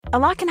A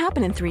lot can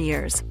happen in 3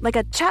 years, like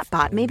a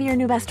chatbot may be your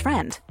new best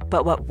friend.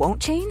 But what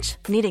won't change?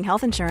 Needing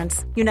health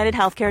insurance. United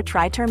Healthcare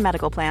Tri-Term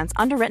Medical Plans,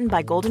 underwritten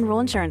by Golden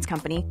Rule Insurance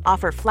Company,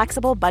 offer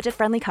flexible,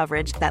 budget-friendly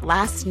coverage that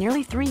lasts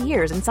nearly 3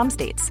 years in some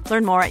states.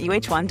 Learn more at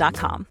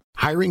uh1.com.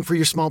 Hiring for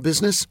your small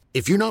business?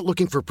 If you're not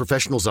looking for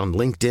professionals on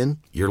LinkedIn,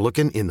 you're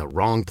looking in the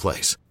wrong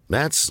place.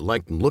 That's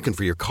like looking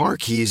for your car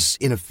keys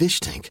in a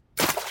fish tank.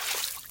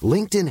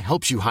 LinkedIn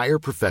helps you hire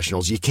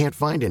professionals you can't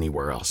find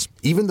anywhere else,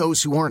 even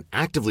those who aren't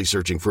actively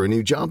searching for a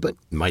new job but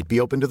might be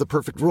open to the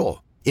perfect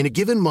role. In a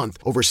given month,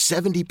 over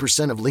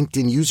 70% of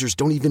LinkedIn users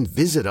don't even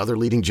visit other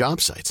leading job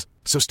sites.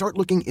 So start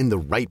looking in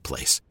the right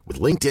place.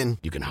 With LinkedIn,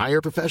 you can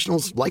hire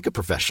professionals like a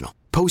professional.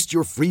 Post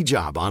your free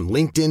job on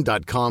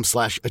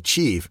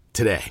linkedin.com/achieve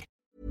today.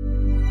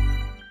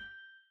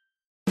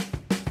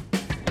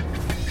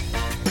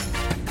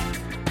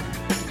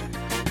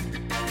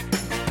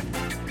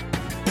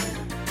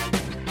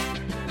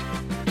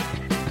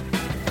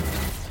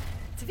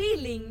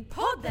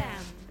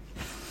 Tvillingpodden!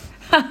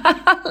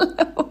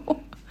 Hallå!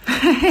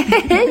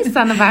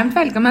 Hejsan och varmt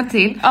välkomna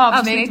till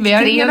avsnitt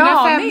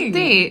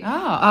 350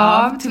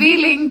 av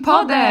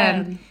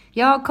Tvillingpodden.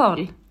 Jag har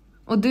koll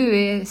och du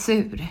är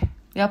sur.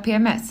 Jag har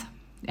PMS.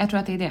 Jag tror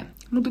att det är det.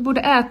 Och du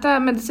borde äta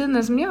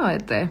medicinen som jag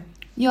äter.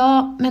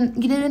 Ja, men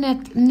grejen är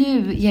att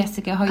nu,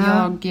 Jessica, har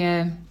jag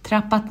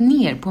trappat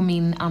ner på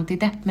min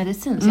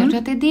antideppmedicin. Så jag tror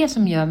att det är det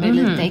som gör mig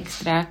lite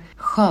extra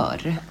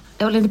skör.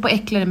 Jag håller inte på att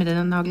äckla dig med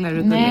dina naglar.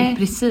 Nej.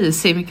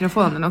 Precis i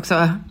mikrofonen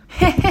också.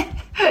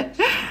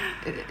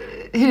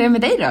 Hur är det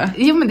med dig då?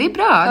 Jo, men det är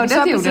bra. Ja, du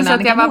sa precis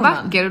att jag var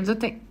vacker. Och då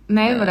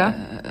nej, vadå?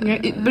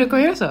 Brukar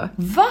jag göra så?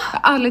 Va? Jag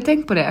har aldrig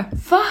tänkt på det.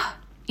 Va?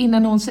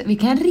 Innan hon... Vi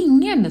kan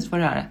ringa henne för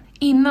att höra.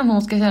 Innan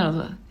hon ska säga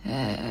så.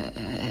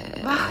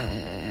 Va?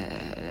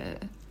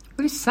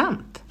 Det är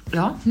sant.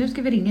 Ja, nu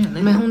ska vi ringa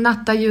henne. Men hon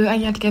nattar ju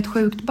Angelica ett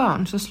sjukt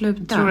barn, så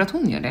sluta. Tror du att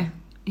hon gör det?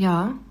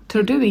 Ja.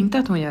 Tror du inte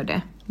att hon gör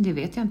det? Det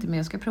vet jag inte, men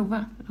jag ska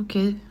prova.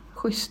 Okej,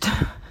 schysst.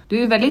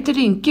 Du är väldigt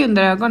rynkig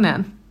under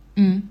ögonen.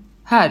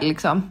 Här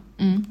liksom.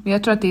 Men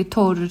jag tror att det är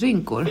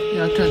torrrynkor.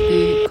 Jag tror att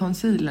det är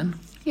concealern.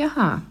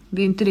 Jaha,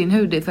 det är inte din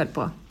hud det är fällt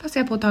på. Passar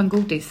jag på att ta en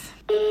godis.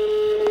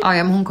 Ja,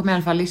 men hon kommer i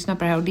alla fall lyssna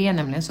på det här. Och det är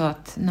nämligen så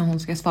att när hon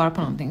ska svara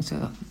på någonting, så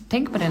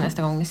tänk på det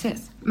nästa gång ni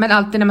ses. Men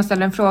alltid när man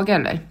ställer en fråga,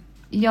 eller?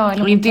 Ja,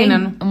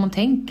 eller om hon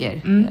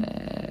tänker.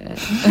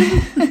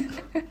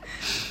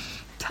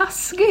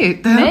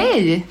 Taskigt.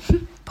 Nej!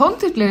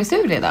 Pontus blev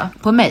sur idag.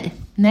 På mig?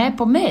 Nej,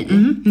 på mig.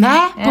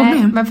 Nej, på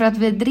mig. Men för att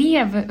vi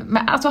drev...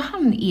 Men alltså,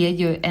 han är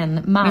ju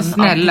en man av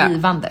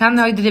drivande. Han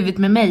har ju drivit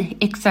med mig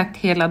exakt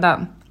hela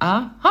dagen.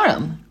 Ja, har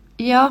han?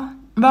 Ja,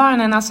 vad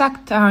han än har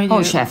sagt har han ju...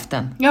 Håll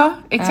käften. Ja,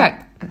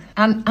 exakt.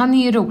 Han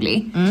är ju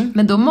rolig.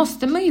 Men då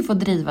måste man ju få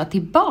driva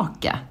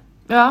tillbaka.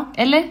 Ja.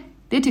 Eller?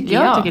 Det tycker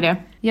jag. Jag tycker det.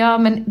 Ja,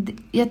 men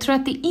jag tror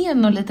att det är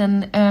någon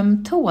liten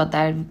tå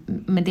där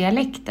med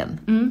dialekten.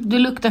 Du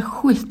luktar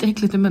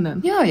skitäckligt i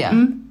munnen. Gör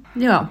jag?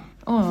 Ja.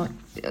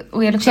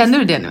 Och jag känner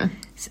du det nu?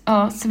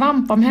 Ja,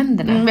 svamp om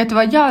händerna. Vet du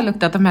vad jag har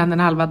luktat om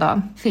händerna halva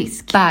dagen?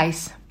 Fisk.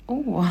 Bajs.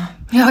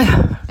 Ja.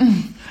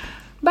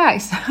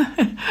 Bajs.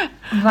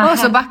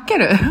 Så backar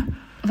du.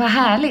 Vad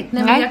härligt.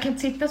 Nej, men jag kan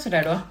inte sitta så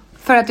där då.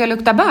 För att jag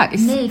luktar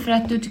bajs? Nej, för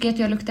att du tycker att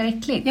jag luktar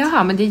äckligt.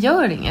 Jaha, men det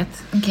gör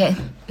inget. Okej.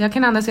 Jag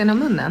kan andas genom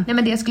munnen. Nej,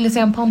 men det jag skulle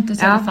säga om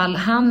Pontus i alla fall.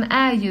 Han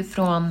är ju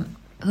från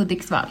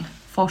Hudiksvall.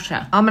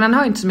 Forsa. Ja, men han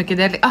har ju inte så mycket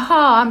dialekt.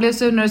 Aha, han blev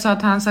sur när du sa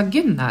att han sa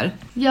Gunnar.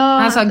 Ja.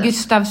 Han sa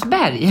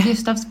Gustavsberg.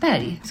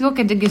 Gustavsberg. Jag ska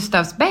åka till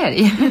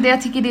Gustavsberg.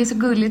 Jag tycker det är så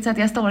gulligt så att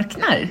jag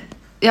storknar.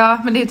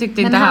 Ja, men det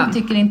tyckte inte han. han. Men han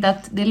tycker inte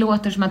att det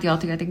låter som att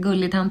jag tycker att det är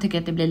gulligt. Han tycker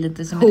att det blir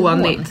lite som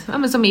hånigt. Hån. Ja,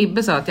 men som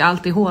Ibbe sa, att jag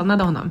alltid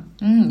hånade honom.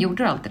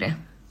 Gjorde du alltid det?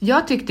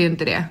 Jag tyckte ju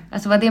inte det.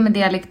 Alltså var det med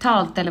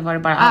dialektalt eller var det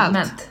bara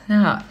allmänt?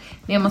 Jaha.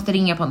 Men jag måste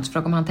ringa Pontus för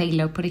att om han tar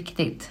illa upp på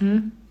riktigt.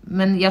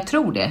 Men jag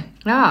tror det.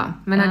 Ja,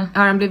 men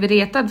har han blivit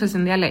retad för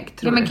sin dialekt,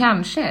 tror du? Ja, men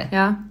kanske.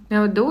 Ja,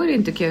 då är det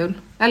inte kul.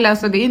 Eller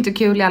alltså, det är inte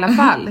kul i alla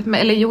fall. Men,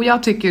 eller jo,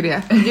 jag tycker ju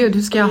det. Gud,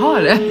 hur ska jag ha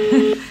det?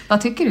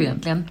 Vad tycker du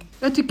egentligen?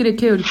 Jag tycker det är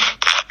kul.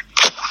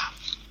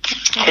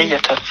 Hej,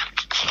 hjärtat.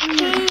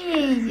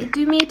 Hej,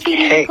 du är med i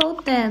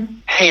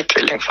Tvillingpodden. Hej,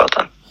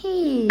 Tvillingpodden.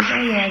 Hej,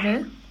 vad gör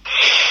du?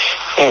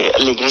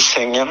 Jag ligger i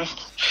sängen.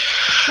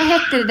 Vad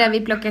hette det där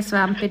vi plockade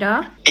svamp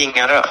idag?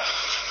 Ingarö.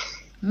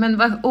 Men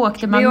vad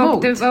åkte man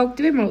mot? Vad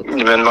åkte vi mot?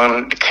 Men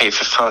man kan ju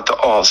för fan inte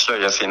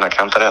avslöja sina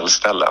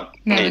kantarellställen.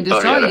 Nej, men du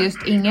sa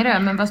just Ingarö.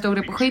 Men vad stod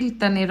det på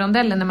skylten i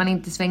rondellen när man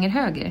inte svänger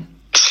höger?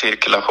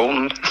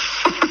 Cirkulation.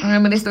 Ja,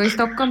 men det står i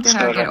Stockholm till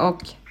höger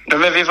och... Nej,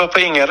 men vi var på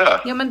Ingarö.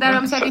 Ja, men där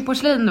de säljer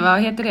porslin,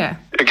 vad heter det?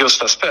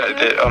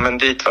 Gustavsberg. Ja, men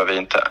dit var vi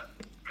inte.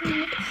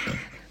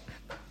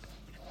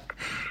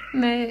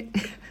 Nej.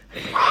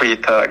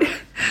 Skithög.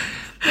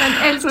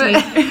 Men älskling.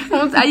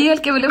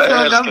 Angelica ville fråga.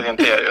 Jag älskar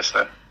inte er just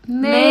nu.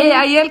 Nej,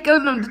 Angelica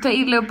undrar om du tar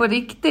illa upp på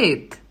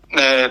riktigt.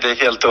 Nej, det är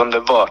helt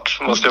underbart.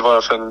 Det måste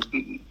vara för en...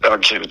 Ja,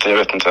 gud, jag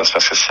vet inte ens vad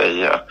jag ska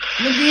säga.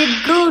 Men det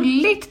är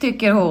gulligt,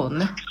 tycker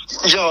hon.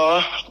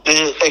 Ja, det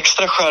är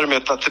extra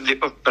charmigt att det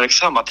blir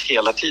uppmärksammat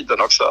hela tiden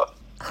också.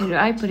 Är du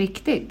arg på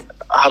riktigt?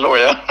 Hallå,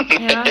 ja.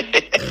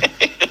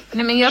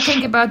 Nej, men jag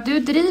tänker bara att du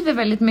driver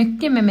väldigt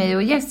mycket med mig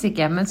och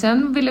Jessica, men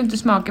sen vill du inte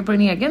smaka på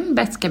din egen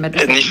beska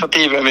medicin. Ni får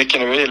driva hur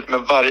mycket ni vill,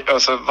 men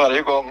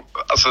varje gång,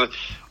 alltså,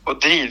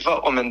 att driva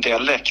om en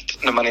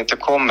dialekt när man inte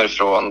kommer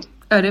från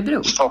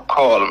Örebro.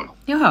 Stockholm.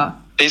 Jaha.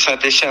 Det är så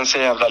att det känns så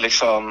jävla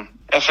liksom...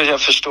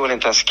 Jag förstår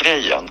inte ens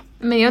grejen.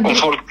 Men om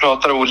folk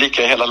pratar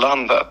olika i hela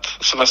landet,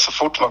 så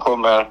fort man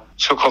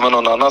kommer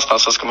någon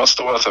annanstans så ska man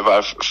stå och så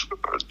bara...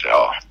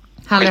 Ja.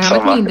 Handlar det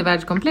om ett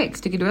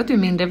mindervärldskomplex? Tycker du att du är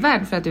mindre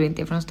värd för att du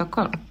inte är från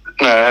Stockholm?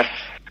 Nej.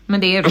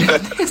 Men det är du.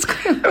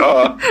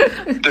 Ja,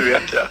 det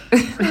vet jag.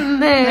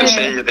 Nej.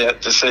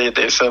 Du säger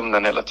det i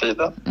sömnen hela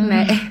tiden.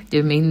 Nej, du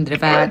är mindre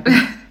värd.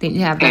 Din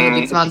jävla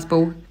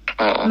Hudiksvallsbo.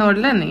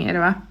 Norrlänning är det,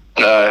 va?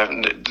 Nej,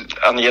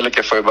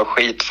 Angelica får ju bara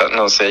skit för när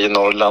hon säger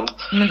Norrland.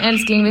 Men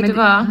älskling, vet du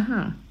vad?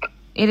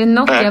 Är det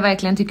något jag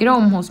verkligen tycker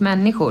om hos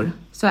människor,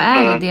 så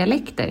är det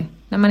dialekter.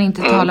 När man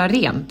inte talar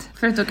rent.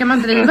 För då kan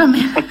man driva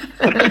med.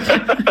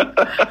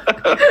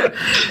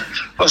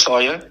 Vad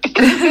sa jag?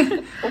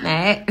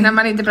 Nej. När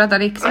man inte pratar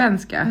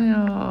rikssvenska.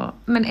 Ja,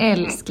 men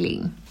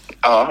älskling.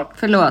 Ja.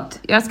 Förlåt,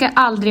 jag ska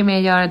aldrig mer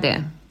göra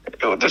det.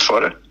 Jo, det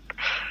får du.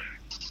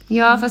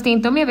 Ja, fast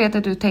inte om jag vet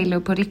att du tailar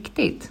upp på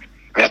riktigt.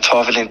 Men jag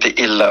tar väl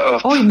inte illa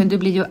upp. Oj, men du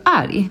blir ju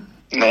arg.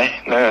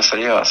 Nej, nu är jag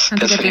seriös.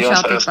 Det är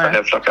seriösa röster när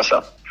jag plockar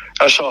fram.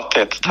 Ja,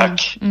 tjatigt,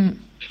 tack.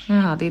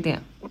 Jaha, det är det.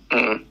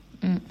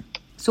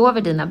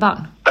 Sover dina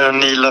barn?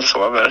 Nila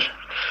sover.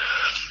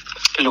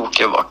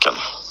 Loke är vaken.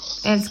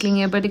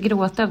 Älskling, jag började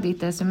gråta av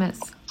ditt sms.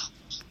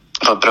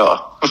 Vad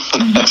bra.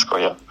 Jag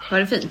skojar. Var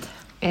det fint?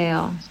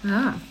 Ja.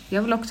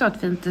 Jag vill också ha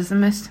ett fint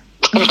sms.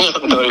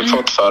 Det har ju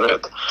fått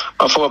förut.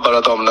 Man får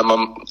bara dem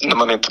när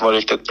man inte var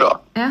riktigt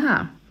bra.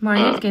 Jaha,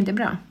 Marianne inte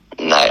bra?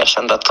 Nej, jag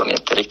kände att hon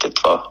inte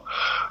riktigt var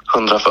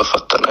 100 för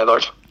fötterna idag.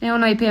 Ja,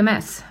 hon har ju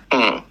PMS.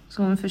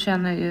 Så hon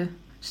förtjänar ju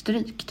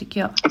stryk, tycker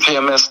jag.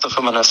 PMS, då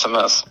får man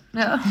sms.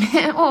 Ja.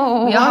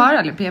 Jag har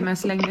aldrig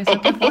PMS längre, så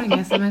jag får ingen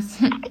sms.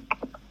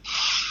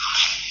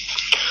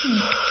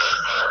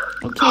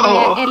 Okej,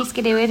 jag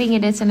älskar dig och jag ringer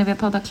dig sen när vi har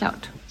poddat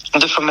klart.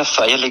 Du får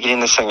messa, jag ligger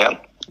inne i sängen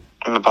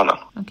med barnen.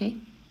 Okej.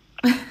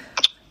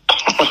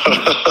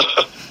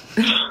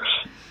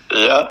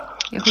 Ja.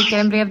 Jag skickar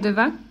en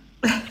brevduva.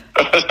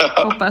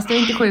 Hoppas du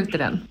inte skjuter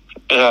den.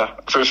 Ja,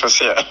 vi får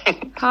se.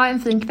 Ha en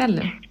fin kväll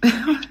nu.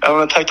 Ja,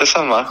 men tack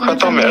detsamma.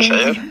 Sköt om er,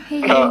 tjejer.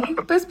 Hej, ja.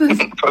 puss.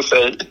 Puss,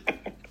 hej.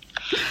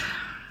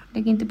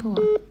 Lägg inte på.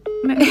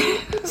 Nej,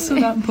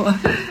 sådär på.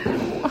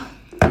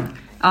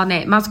 Ja,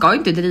 nej, man ska ju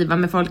inte driva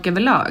med folk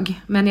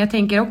överlag. Men jag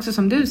tänker också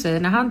som du säger,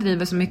 när han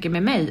driver så mycket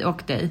med mig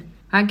och dig.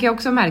 Han kan ju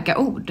också märka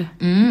ord.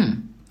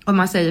 Om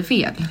man säger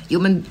fel.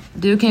 Jo, men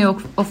du kan ju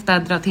ofta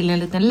dra till en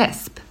liten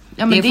läsp.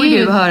 Ja, men det får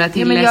ju du höra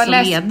till läs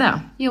och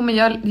leda. Jo, men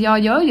jag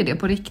gör ju det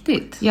på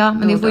riktigt. Ja,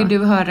 men det får ju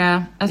du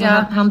höra. Alltså,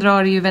 han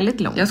drar det ju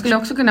väldigt långt. Jag skulle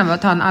också kunna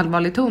ta en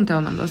allvarlig ton till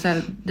honom då.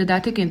 Så det där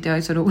tycker inte jag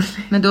är så roligt.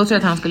 Men då tror jag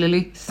att han skulle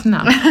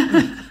lyssna.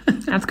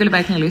 Han skulle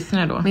verkligen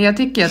lyssna då. Men jag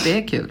tycker att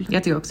det är kul.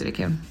 Jag tycker också det är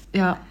kul.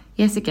 Ja.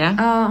 Jessica?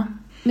 Ja,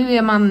 nu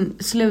är man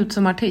slut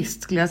som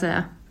artist, skulle jag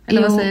säga.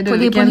 Eller vad säger du?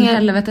 Det är på en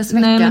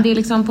helvetesvecka. Nej, men det är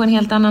liksom på en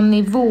helt annan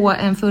nivå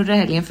än förra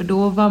helgen. För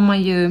då var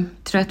man ju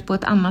trött på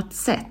ett annat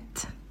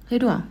sätt. Hur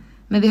då?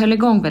 Men vi höll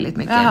igång väldigt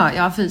mycket. Jaha,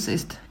 ja,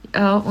 fysiskt.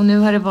 Ja, och nu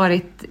har det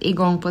varit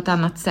igång på ett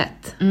annat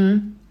sätt.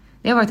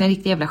 Det har varit en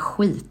riktig jävla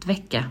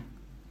skitvecka.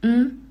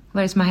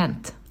 Vad är det som har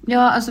hänt?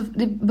 Ja, alltså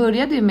det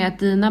började ju med att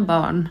dina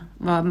barn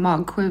var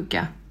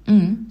magsjuka.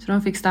 Så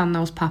de fick stanna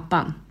hos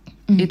pappan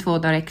i 2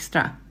 dagar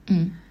extra.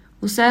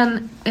 Och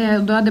sen,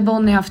 då hade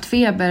Bonnie haft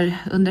feber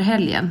under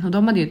helgen. Och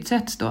de hade ju inte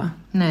setts då.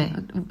 Nej.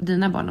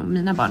 Dina barn och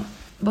mina barn.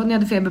 Bonnie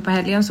hade feber på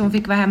helgen, så hon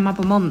fick vara hemma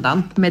på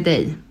måndagen. Med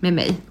dig, med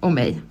mig och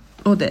mig.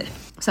 Och dig.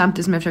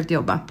 Samtidigt som jag försökte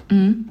jobba.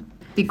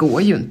 Det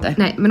går ju inte.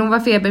 Nej, men hon var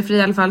feberfri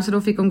i alla fall. Så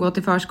då fick hon gå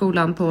till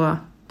förskolan på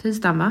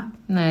tisdagen, va?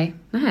 Nej.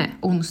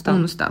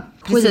 Onsdag.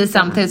 Precis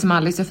samtidigt som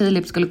Alice och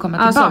Filip skulle komma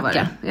tillbaka. Så var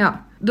det. Ja.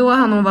 Då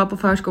hann hon vara på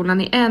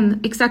förskolan i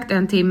exakt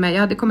en timme. Jag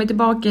hade kommit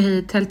tillbaka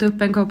hit, hällt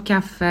upp en kopp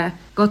kaffe,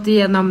 gått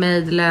igenom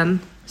mejlen,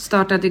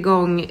 startat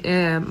igång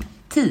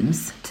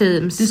Teams.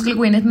 Du skulle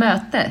gå in i ett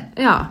möte.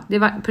 Ja, det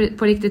var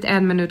på riktigt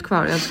 1 minut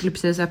kvar. Jag skulle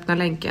precis öppna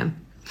länken.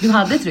 Du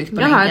hade tryckt på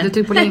länken? Jag hade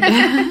tryckt på länken.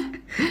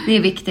 Det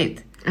är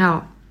viktigt.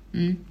 Ja.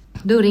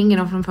 Då ringer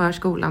de från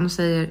förskolan och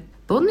säger: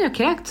 Bonnie har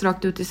kräkts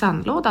rakt ut i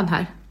sandlådan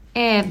här.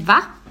 Va?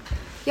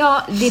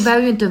 Ja, det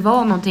behöver ju inte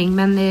vara någonting,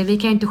 men vi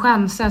kan ju inte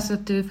chansa, så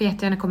att du får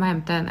jättegärna komma och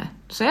hämta henne.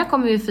 Så jag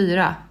kommer vid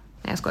 4.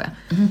 Nej, jag skojar.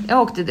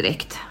 Jag åkte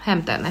direkt,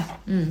 hämta henne.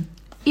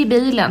 I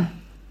bilen.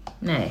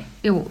 Nej.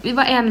 Jo, vi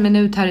var 1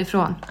 minut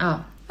härifrån.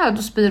 Ja,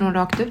 då spyr hon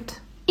rakt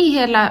ut. I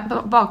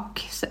hela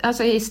bak...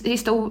 Alltså vi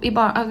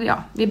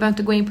behöver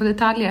inte gå in på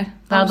detaljer.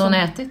 Vad hade hon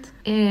ätit?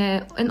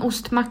 En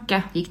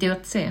ostmacka. Gick det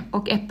att se?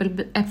 Och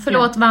äpple.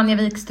 Förlåt, Vanja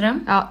Wikström.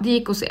 Ja, det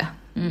gick att se.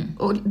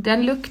 Och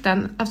den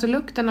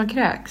lukten av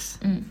kräks.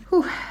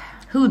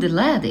 Who the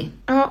laddie?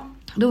 Ja,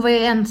 då var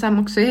jag ensam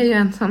också. Jag är ju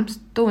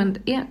ensamstående.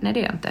 Nej, det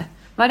är jag inte.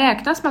 Vad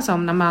räknas man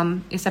som när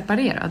man är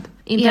separad?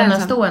 Inte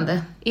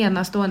enastående.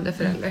 Enastående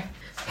förälder.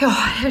 Ja,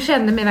 jag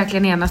kände mig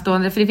verkligen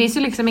enastående. För det finns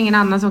ju liksom ingen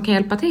annan som kan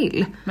hjälpa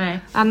till. Nej.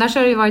 Annars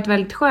har det ju varit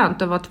väldigt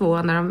skönt att vara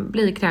 2 när de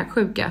blir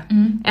kräksjuka.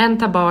 En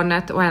tar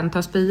barnet och en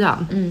tar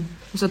spyan.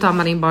 Och så tar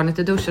man in barnet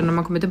i duschen. När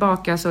man kommer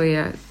tillbaka så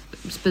är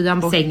spyan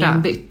borta.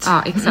 Sängen bytt.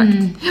 Ja, exakt.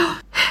 Ja.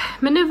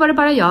 Men nu var det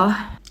bara jag.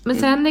 Men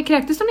sen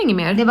kräktes de inget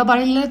mer. Det var bara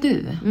lilla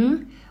du.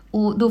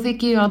 Och då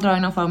fick ju jag dra i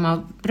någon form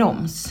av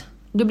broms.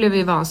 Du blev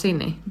ju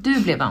vansinnig. Du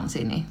blev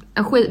vansinnig.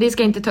 Vi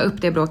ska inte ta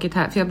upp det bråket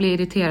här. För jag blir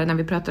irriterad när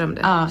vi pratar om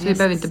det. Ja, så vi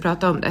behöver inte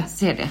prata om det.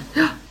 Ser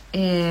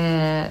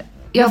det.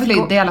 Jag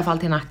flydde i alla fall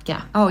till Nacka.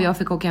 Ja, och jag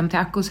fick åka hem till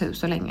Akkos hus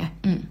så länge.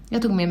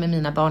 Jag tog med mig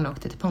mina barn och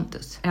åkte till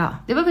Pontus. Ja.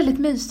 Det var väldigt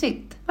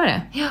mysigt. Var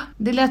det? Ja,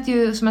 det lät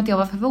ju som att jag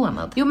var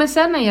förvånad. Jo, men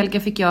sen Angelica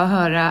fick jag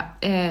höra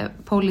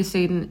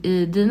policyn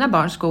i dina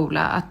barns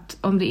skola. Att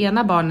om det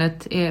ena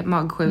barnet är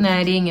magsjuk.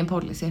 Nej, det är ingen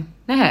policy.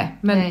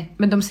 Nej,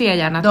 men de ser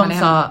gärna att de man är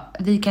hemma. sa,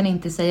 vi kan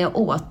inte säga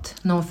åt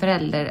någon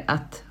förälder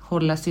att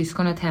hålla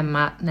syskonet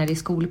hemma när det är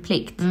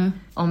skolplikt.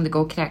 Om det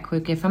går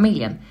kräksjuka i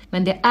familjen.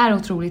 Men det är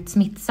otroligt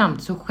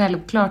smittsamt. Så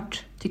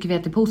självklart tycker vi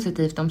att det är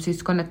positivt om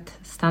syskonet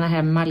stannar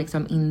hemma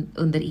liksom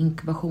under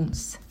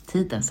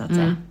inkubationstiden så att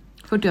säga.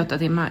 48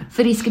 timmar.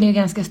 För risken är ju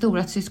ganska stor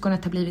att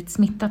syskonet har blivit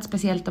smittat.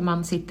 Speciellt om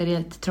man sitter i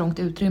ett trångt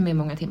utrymme i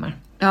många timmar.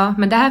 Ja,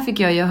 men det här fick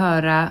jag ju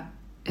höra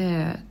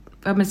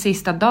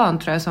sista dagen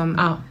tror jag.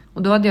 Ja.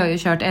 Och då hade jag ju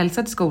kört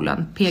Elsa till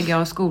skolan.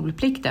 PGA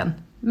skolplikten.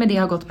 Men det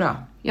har gått bra.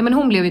 Ja, men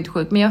hon blev inte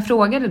sjuk. Men jag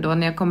frågade då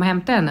när jag kom och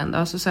hämtade henne en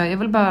dag. Så sa jag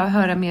vill bara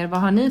höra mer.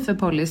 Vad har ni för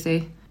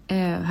policy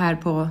här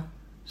på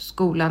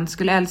skolan?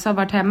 Skulle Elsa ha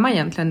varit hemma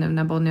egentligen nu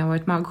när Bonnie har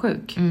varit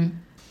magsjuk?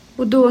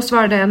 Och då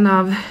svarade en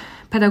av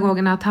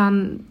pedagogerna att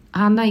han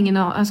har ingen,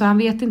 alltså han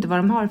vet inte vad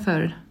de har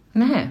för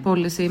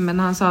policy. Men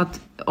han sa att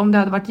om det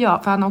hade varit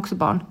jag, för han har också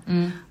barn.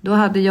 Då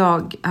hade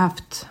jag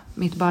haft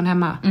mitt barn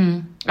hemma.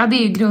 Ja, det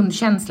är ju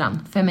grundkänslan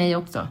för mig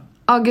också.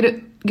 Ja,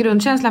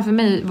 grundkänslan för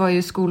mig var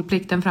ju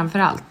skolplikten framför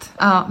allt.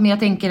 Ja, men jag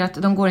tänker att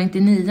de går inte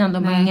i 9,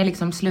 de har inga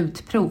liksom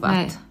slutprov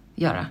att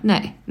göra.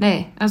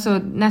 Nej,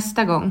 alltså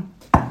nästa gång.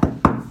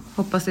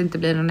 Hoppas det inte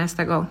blir någon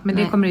nästa gång. Men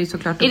det kommer det ju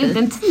såklart att bli. Är det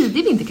en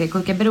tidig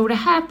vinterkräksjuka? Beror det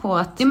här på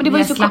att det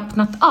var så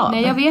slappnat av?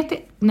 Nej, jag vet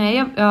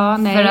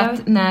inte. För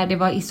att när det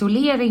var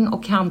isolering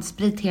och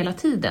handsprit hela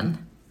tiden,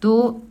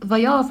 då, vad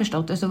jag har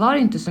förstått det, så var det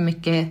inte så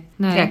mycket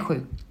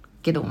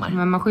kräksjukedomar.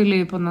 Men man skyller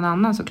ju på någon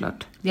annan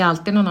såklart. Det är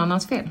alltid någon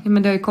annans fel. Ja,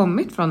 men det har ju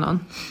kommit från någon.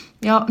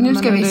 Ja, nu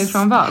ska vi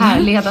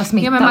härleda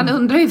smittan. Ja, men man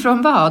undrar ju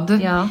från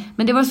vad. Ja.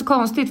 Men det var så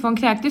konstigt, för hon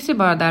kräktes ju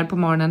bara där på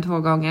morgonen 2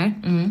 gånger.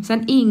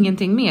 Sen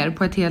ingenting mer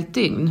på ett helt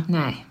dygn.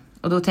 Nej,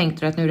 och då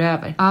tänkte du att nu är det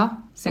över. Ja,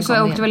 och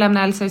så åkte vi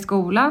lämna Elsa i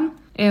skolan.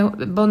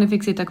 Bonnie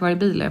fick sitta kvar i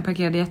bilen,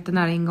 parkerade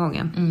jättenära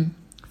ingången.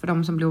 För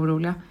de som blev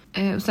oroliga.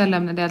 Och sen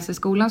lämnade Elsa i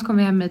skolan, så kom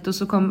vi hem hit. Och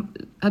så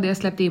hade jag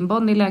släppt in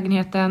Bonnie i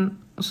lägenheten.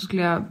 Och så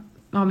skulle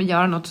jag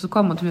göra något. Och så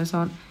kom hon till mig och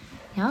sa,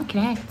 jag har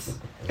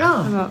kräkts.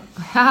 Ja. Jag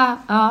bara,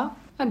 ja.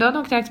 Men då hade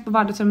hon kräkts på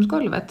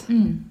vardagsrumsgolvet.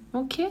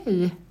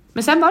 Okej.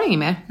 Men sen var det inget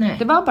mer. Nej.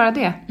 Det var bara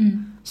det.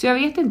 Så jag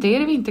vet inte, är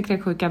det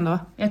vinterkräksjukan då?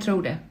 Jag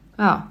tror det.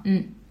 Ja.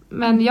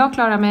 Men jag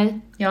klarar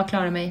mig. Jag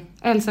klarar mig.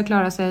 Elsa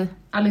klarar sig.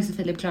 Alice och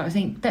Filip klarar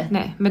sig inte.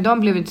 Nej, men de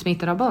blev inte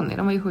smittade av Bonnie.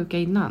 De var ju sjuka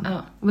innan. Ja.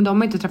 Men de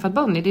har inte träffat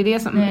Bonnie. Det är det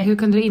som, hur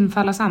kunde det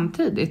infalla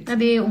samtidigt? Ja,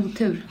 det är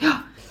otur. Ja,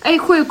 det är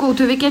sjuk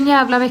otur. Vilken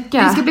jävla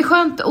vecka. Det ska bli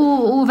skönt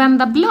att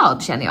vända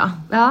blad, känner jag.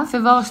 Ja. För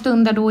vad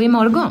stundar då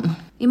imorgon?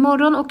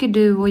 Imorgon åker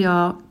du och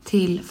jag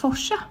till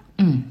Forsa.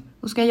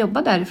 Och ska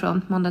jobba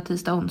därifrån måndag,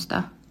 tisdag,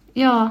 onsdag.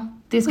 Ja,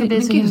 det ska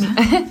bli så himla...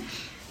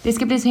 Det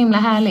ska bli så himla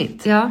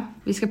härligt. Ja,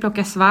 vi ska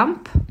plocka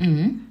svamp.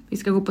 Vi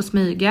ska gå på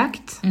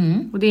smygjakt.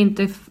 Och det är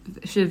inte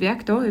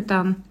tjuvjakt då,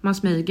 utan man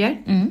smyger.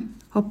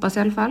 Hoppas i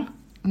alla fall.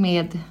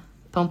 Med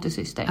Pontus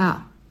syster. Ja,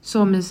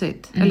 så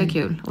mysigt. Eller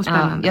kul och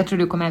spännande. Ja, jag tror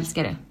du kommer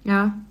älska det.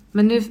 Ja,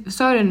 men nu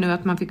sa du nu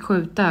att man fick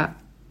skjuta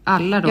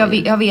alla då?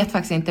 Jag vet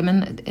faktiskt inte,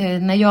 men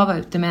när jag var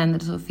ute med henne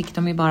så fick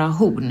de ju bara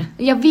horn.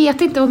 Jag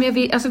vet inte om jag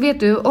vill... Alltså vet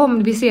du,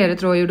 om vi ser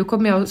ett rådjur då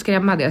kommer jag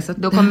skrämma det. Så att...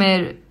 Då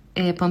kommer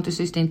Pontus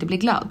syster inte bli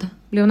glad.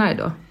 Blir hon arg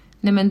då?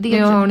 Nej, men det...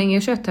 har hon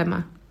ingen kött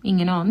hemma?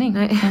 Ingen aning.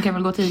 Nej. Hon kan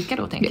väl gå till Ica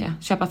då, tänker jag.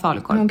 Köpa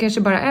falukorv. Hon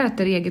kanske bara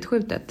äter eget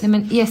skjutet. Nej,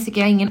 men Jessica,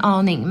 jag har ingen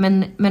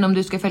aning. Men om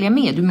du ska följa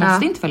med, du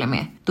måste inte följa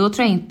med. Då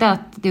tror jag inte att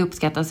det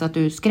uppskattas att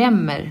du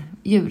skrämmer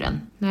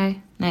djuren.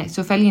 Nej,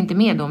 så följ inte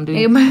med då om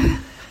du...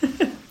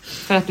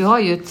 För att du har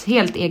ju ett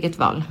helt eget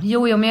val.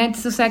 Jo, men jag är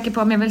inte så säker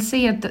på om jag vill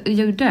se ett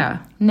djur dö.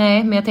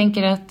 Nej, men jag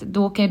tänker att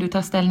då kan du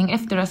ta ställning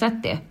efter att du har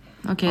sett det.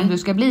 Okay. Om du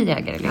ska bli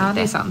jägare eller inte. Ja,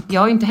 det är sant.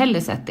 Jag har ju inte heller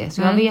sett det,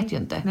 så jag vet ju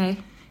inte. Nej.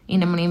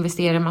 Innan man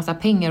investerar en massa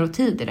pengar och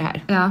tid i det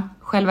här. Ja.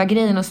 Själva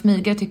grejen att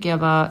smyga tycker jag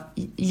var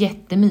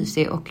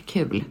jättemysig och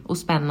kul och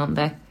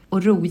spännande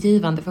och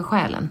rogivande för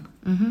själen.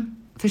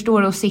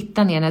 Förstår du att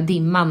sitta ner när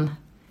dimman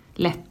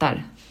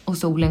lättar och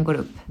solen går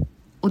upp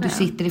och du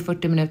sitter i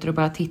 40 minuter och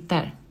bara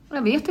tittar.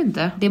 Jag vet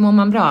inte. Det mår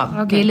man bra.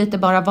 Okay. Det är lite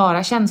bara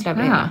vara-känsla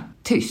över det.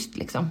 Tyst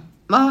liksom.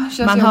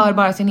 Man hör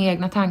bara sina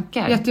egna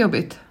tankar.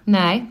 Jättejobbigt.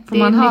 Nej. Får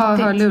man ha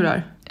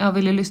hörlurar? Ja,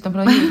 vill du lyssna på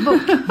någon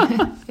ljudbok?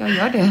 Jag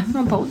gör det.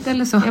 Någon podd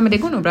eller så. Ja, men det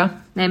går nog bra.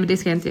 Nej, men det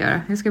ska jag inte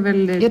göra. Jag ska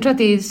väl... Jag tror att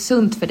det är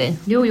sunt för dig.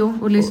 Jo,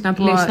 och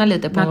lyssna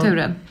lite på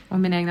naturen och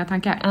mina egna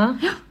tankar. Ja,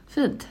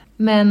 fint.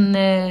 Men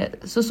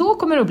så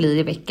kommer det att bli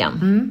i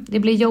veckan. Det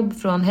blir jobb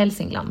från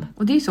Hälsingland.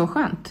 Och det är så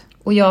skönt.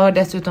 Och jag har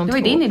dessutom det var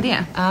din idé.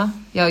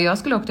 Ja, jag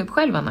skulle åkt upp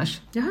själv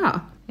annars. Jaha,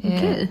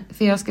 okej.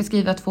 För jag ska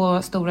skriva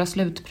 2 stora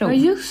slutprov. Ja,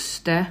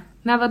 just det.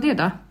 När var det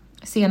då?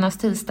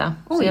 Senast tisdag.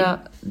 Oj. Så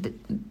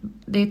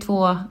det är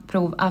 2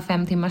 prov av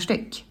 5 timmar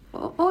styck.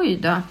 Oj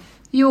då.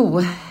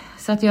 Jo,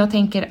 så att jag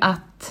tänker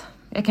att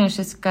jag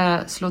kanske ska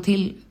slå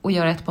till och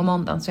göra ett på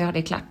måndagen så jag har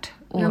det klart.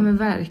 Och... Ja, men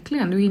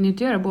verkligen. Du hinner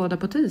inte göra båda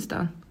på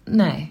tisdagen.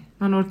 Nej.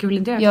 Man orkar väl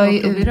inte göra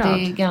jag 2 är prov i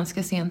rad. ute i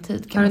ganska sen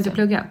tid. Har du inte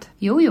pluggat?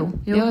 Jo.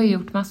 Jag har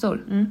gjort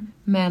massor.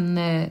 Men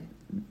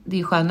det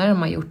är skönare om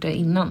man gjort det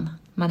innan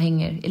man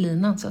hänger i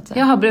linan så att säga.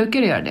 Jaha,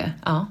 brukar du göra det?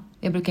 Ja,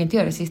 jag brukar inte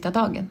göra det sista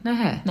dagen.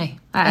 Nej.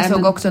 Jag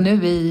såg också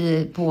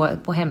nu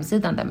på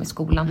hemsidan där med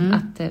skolan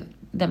att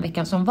den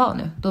veckan som var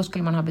nu, då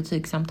skulle man ha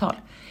betygssamtal.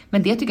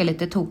 Men det tycker jag är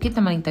lite tokigt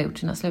när man inte har gjort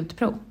sina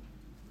slutprov.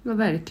 Ja,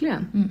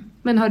 verkligen.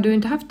 Men har du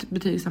inte haft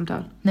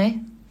betygssamtal?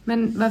 Nej.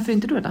 Men varför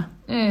inte då?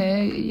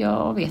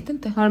 Jag vet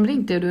inte. Har de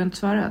ringt dig och du har inte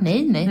svarat?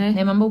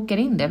 Nej, man bokar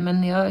in det,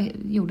 men jag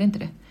gjorde inte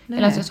det. Nej.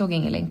 Eller alltså jag såg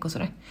ingen länk och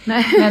sådär.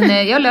 Nej.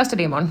 Men jag löste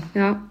det imorgon.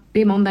 Ja,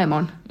 det är måndag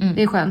imorgon.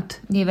 Det är skönt.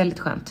 Det är väldigt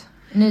skönt.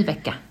 Ny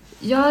vecka.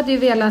 Jag hade ju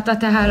velat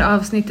att det här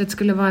avsnittet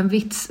skulle vara en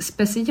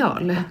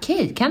vitsspecial.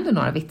 Okej, kan du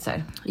några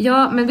vitsar?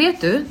 Ja, men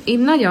vet du,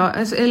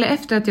 eller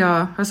efter att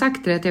jag har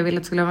sagt det att jag ville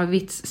att det skulle vara en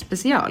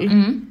vitsspecial.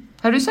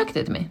 Har du sagt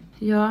det till mig?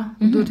 Ja,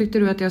 och då tyckte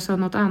du att jag sa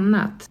något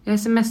annat. Jag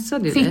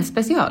smsade ju dig.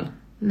 Vitsspecial?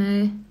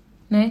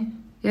 Nej.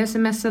 Jag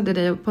smsade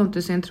dig och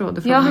Pontus i en tråd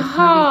och frågade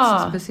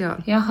efter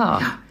vitsspecial. Jaha.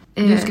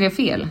 Du skrev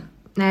fel?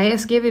 Nej, jag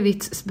skrev i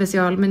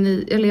vitsspecial,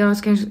 men jag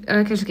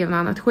kanske skrev något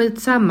annat.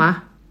 Skitsamma.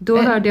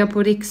 Då hörde jag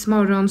på Riks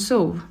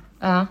Morgonzoo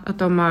att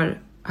de har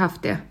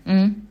haft det.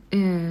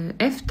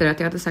 Efter att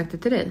jag hade sagt det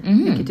till dig.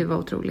 Vilket ju var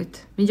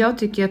otroligt. Men jag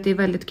tycker att det är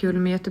väldigt kul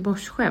med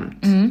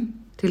Göteborgsskämt.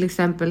 Till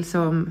exempel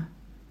som,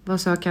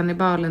 vad sa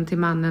kannibalen till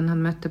mannen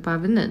han mötte på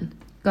Avenyn?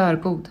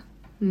 Görgod.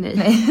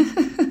 Nej.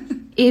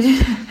 Är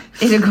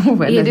du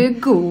god eller? Är du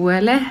god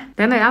eller?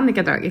 Den har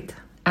Annika dragit.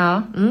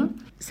 Ja.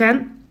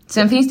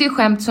 Sen finns det ju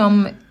skämt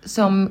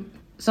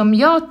som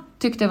jag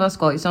tyckte var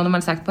skoj, som de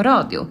hade sagt på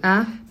radio.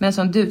 Men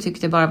som du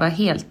tyckte bara var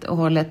helt och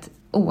hållet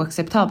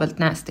oacceptabelt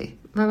nasty.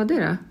 Vad var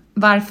det då?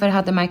 Varför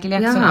hade Michael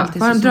Jackson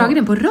alltid så... Har de dragit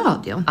den på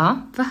radion? Ja.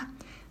 Va?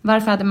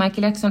 Varför hade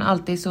Michael Jackson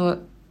alltid så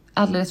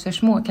alldeles för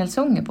små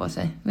kalsonger på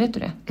sig? Vet du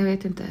det? Jag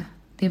vet inte.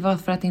 Det var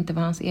för att det inte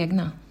var hans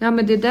egna. Ja,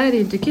 men det där är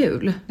inte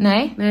kul.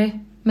 Nej.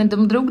 Men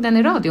de drog den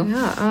i radio.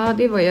 Ja,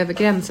 det var ju över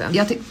gränsen.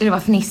 Jag tyckte det var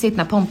fnissigt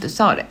när Pontus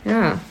sa det.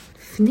 Ja.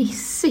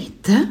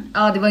 Fnissigt?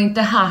 Ja, det var ju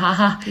inte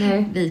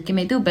viker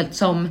mig dubbelt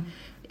som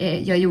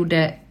jag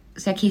gjorde.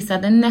 Så jag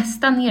kissade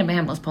nästan ner mig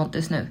hemma hos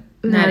Pontus nu.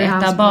 När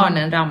ett av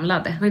barnen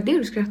ramlade. Var det det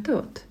du skrattade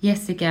åt?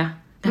 Jessica.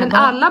 Men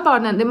alla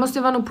barnen, det måste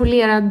ju vara någon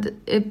polerad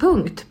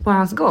punkt på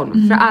hans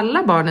golv. För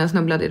alla barnen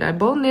snubblade där.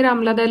 Bonnie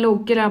ramlade,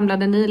 Loke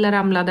ramlade, Nila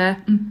ramlade.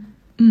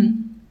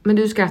 Men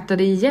du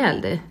skrattade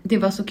ihjäl dig. Det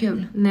var så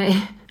kul.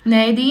 Nej,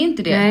 det är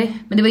inte det.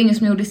 Nej. Men det var ingen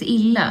som gjorde sig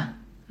illa.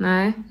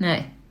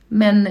 Nej.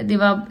 Men det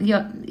var...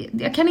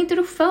 Jag kan inte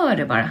rå för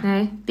det bara.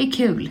 Nej. Det är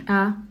kul.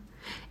 Ja.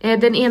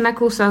 Den ena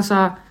kossan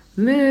sa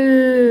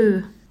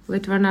mu.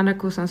 Vet du vad den andra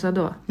kossan sa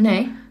då?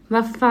 Nej.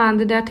 Vad fan,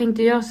 det där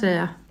tänkte jag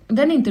säga.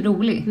 Den är inte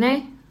rolig.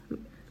 Nej,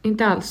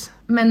 inte alls.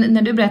 Men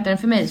när du berättade den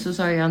för mig så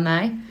sa jag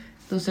nej.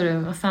 Då sa du,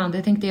 vad fan,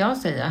 det tänkte jag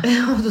säga.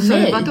 Och då sa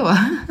du, vadå?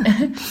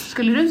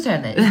 Skulle du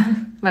säga nej?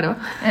 Vadå?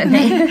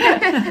 Nej.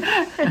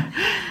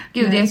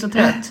 Gud, jag är så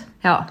trött.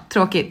 Ja,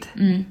 tråkigt.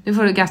 Nu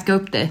får du gaska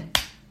upp dig.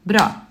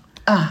 Bra.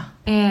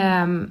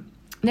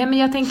 Nej, men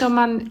jag tänkte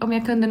om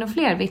jag kunde några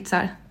fler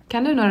vitsar.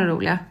 Kan du några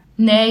roliga?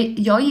 Nej,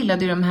 jag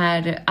gillade ju de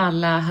här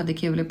alla hade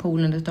kul i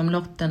poolen utom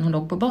Lotten, hon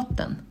låg på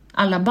botten.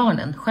 Alla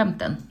barnen,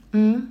 skämten.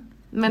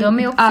 Men de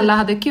är också... alla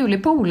hade kul i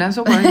poolen,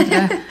 så var det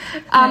inte.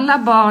 Alla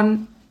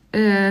barn,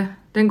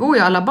 den går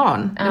ju alla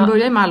barn. Den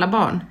börjar ju med alla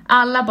barn.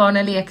 Alla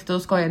barnen lekte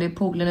och skojade i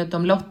poolen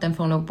utom Lotten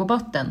för hon låg på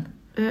botten.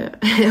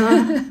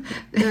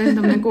 Jag vet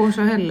inte om den går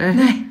så heller.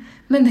 Nej,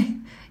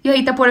 men jag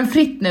hittar på den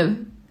fritt nu.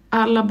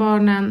 Alla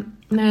barnen,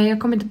 nej jag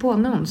kommer inte på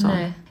någon sån.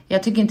 Nej.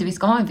 Jag tycker inte vi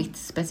ska ha en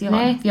vitsspecial.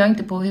 Nej. För jag är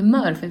inte på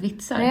humör för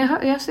vitsar. Nej,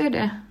 jag ser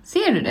det.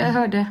 Ser du det? Jag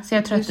hör det. Ser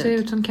jag trött ut? Du ser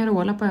ut som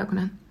Carola på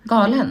ögonen.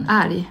 Galen?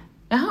 Arg.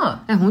 Jaha.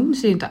 Ja, hon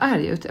ser ju inte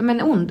arg ut.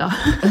 Men ond då.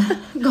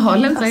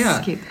 Galen, sa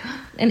jag.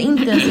 En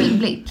intensiv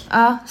blick.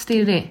 Ja,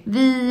 stirrig.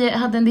 Vi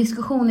hade en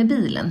diskussion i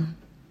bilen.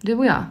 Du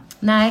och jag?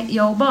 Nej,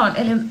 jag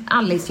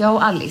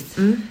och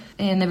Alice.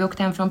 När vi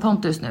åkte hem från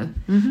Pontus nu.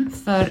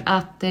 För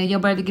att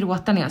jag började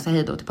gråta när jag sa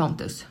hej då till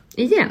Pontus.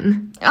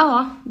 Igen?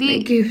 Ja,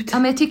 Gud. Ja,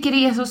 men jag tycker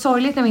det är så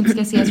sorgligt när vi inte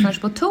ska ses förrän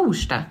på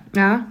torsdag.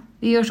 Ja.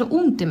 Det gör så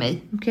ont i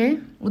mig. Okej.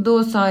 Och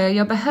då sa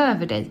jag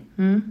behöver dig.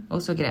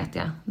 Och så grät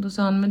jag. Då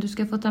sa han, men du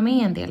ska få ta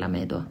med en del av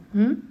mig då.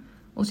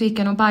 Och så gick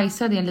han och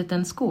bajsade i en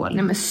liten skål.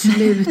 Nej, men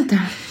sluta.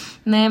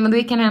 Nej, men då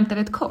gick han och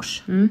hämtade ett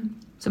kors.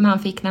 som han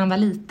fick när han var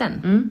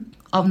liten.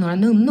 Av några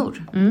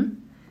nunnor.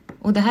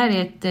 Och det här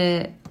är ett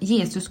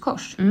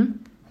Jesuskors.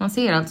 Man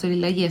ser alltså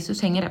lilla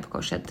Jesus hänger där på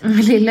korset.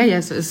 Lilla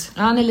Jesus.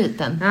 Ja, han är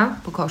liten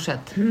på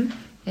korset.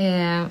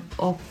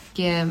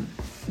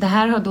 Det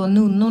här har då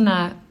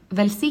nunnorna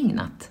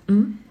välsignat.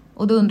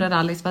 Och då undrade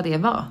Alice vad det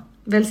var.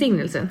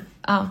 Välsignelsen?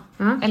 Ja,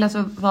 eller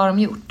alltså vad har de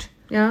gjort?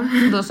 Ja.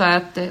 Och då sa jag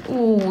att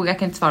jag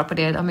kan inte svara på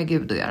det, det har med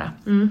Gud att göra.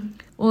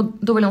 Och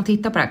då ville hon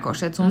titta på det här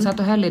korset. Så hon satt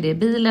och höll i det i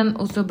bilen.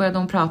 Och så började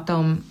hon prata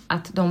om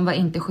att de var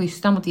inte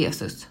schyssta mot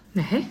Jesus.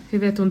 Nej, hur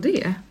vet hon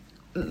det?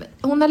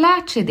 Hon har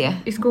lärt sig det.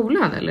 I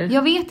skolan eller?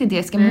 Jag vet inte,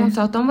 Jessica, men hon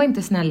sa att de var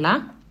inte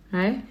snälla.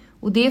 Nej.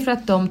 Och det är för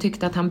att de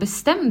tyckte att han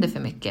bestämde för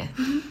mycket.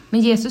 Men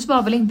Jesus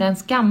var väl inte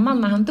ens gammal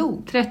när han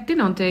dog? 30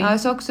 någonting? Ja, jag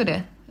sa också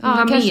det. Ja,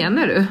 vad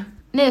menar du?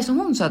 Nej, så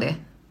hon sa det.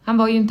 Han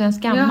var ju inte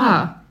ens gammal.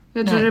 Jaha.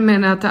 Jag tror du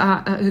menar att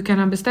hur kan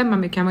han bestämma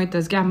mycket? Han var inte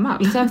ens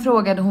gammal. Sen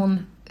frågade hon,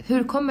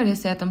 hur kommer det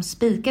sig att de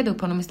spikade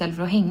upp honom istället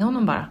för att hänga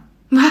honom bara?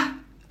 Va?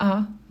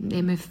 Ja.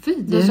 Nej men fy.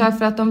 Då sa jag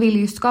för att de ville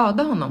ju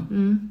skada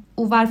honom.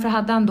 Och varför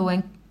hade han då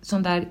en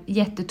sån där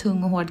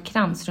jättetung och hård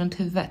krans runt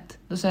huvudet?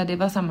 Då sa jag det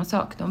var samma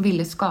sak. De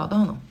ville skada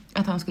honom.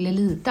 Att han skulle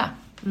lida.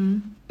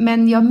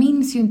 Men jag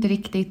minns ju inte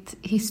riktigt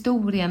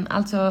historien.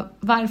 Alltså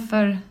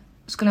varför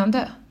skulle han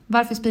dö?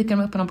 Varför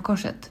spikade de upp honom på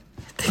korset?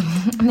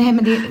 Nej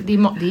men det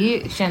är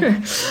ju känt.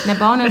 När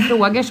barnen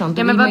frågar sånt,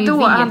 då ja, men vill man ju vadå?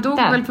 veta. Han dog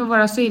väl för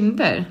våra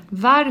synder?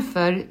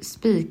 Varför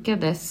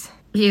spikades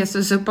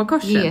Jesus upp på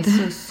korset?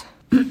 Jesus.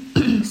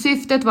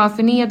 Syftet var att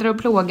förnedra och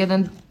plåga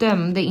den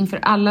dömde inför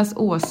allas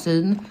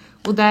åsyn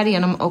och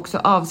därigenom också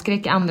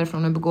avskräcka andra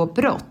från att begå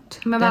brott.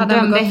 Men den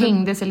dömde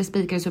hängdes eller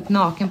spikades upp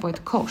naken på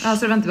ett kors.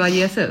 Alltså det var inte bara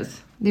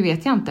Jesus? Det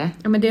vet jag inte.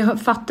 Ja, men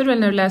det fattar du väl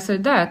när du läser det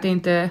där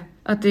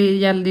att det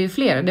gällde ju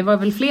flera. Det var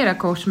väl flera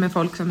kors med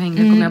folk som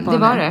hängde på det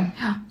var det.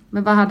 Ja.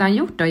 Men vad hade han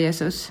gjort då,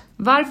 Jesus?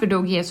 Varför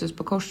dog Jesus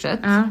på korset?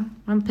 Ja,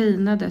 han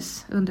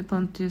pinades under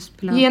Pontius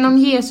Pilatus. Genom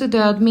Jesu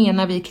död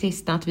menar vi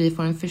kristna att vi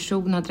får en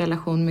försonad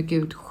relation med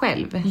Gud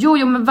själv.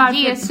 Jo, men varför?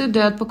 Jesu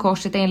död på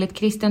korset är enligt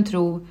kristen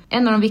tro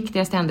en av de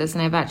viktigaste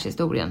händelserna i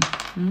världshistorien.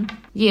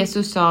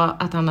 Jesus sa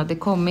att han hade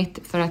kommit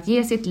för att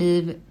ge sitt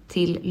liv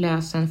till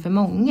lösen för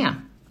många.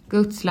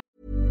 Guds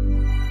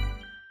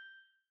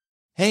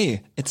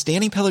Hey, it's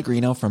Danny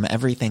Pellegrino from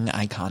Everything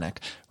Iconic.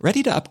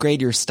 Ready to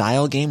upgrade your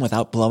style game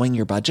without blowing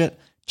your budget?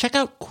 Check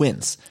out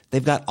Quince.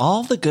 They've got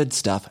all the good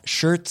stuff,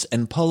 shirts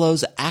and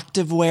polos,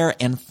 activewear,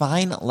 and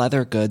fine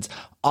leather goods,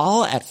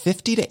 all at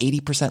 50 to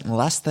 80%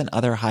 less than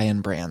other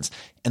high-end brands.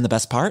 And the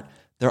best part?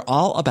 They're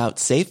all about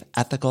safe,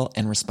 ethical,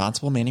 and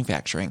responsible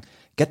manufacturing.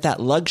 Get that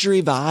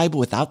luxury vibe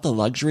without the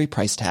luxury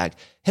price tag.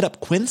 Hit up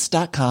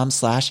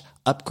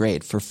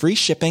quince.com/upgrade for free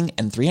shipping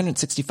and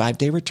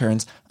 365-day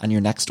returns on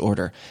your next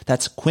order.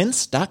 That's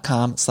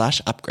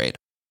quince.com/upgrade.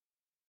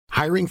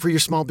 Hiring for your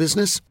small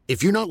business?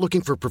 If you're not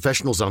looking for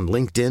professionals on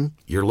LinkedIn,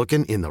 you're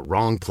looking in the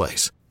wrong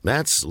place.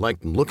 That's like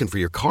looking for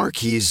your car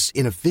keys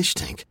in a fish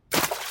tank.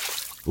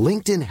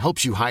 LinkedIn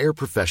helps you hire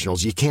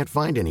professionals you can't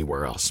find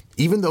anywhere else,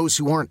 even those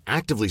who aren't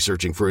actively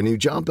searching for a new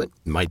job but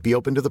might be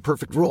open to the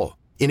perfect role.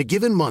 In a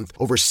given month,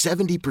 over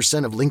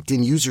 70% of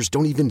LinkedIn users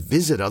don't even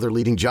visit other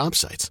leading job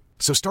sites.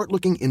 So start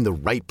looking in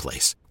the right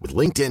place. With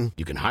LinkedIn,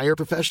 you can hire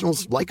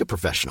professionals like a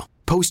professional.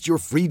 Post your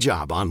free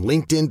job on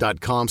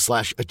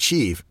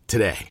linkedin.com/achieve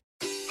today.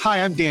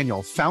 Hi, I'm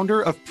Daniel,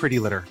 founder of Pretty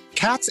Litter.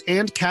 Cats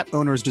and cat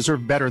owners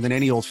deserve better than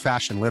any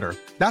old-fashioned litter.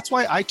 That's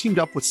why I teamed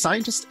up with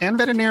scientists and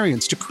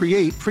veterinarians to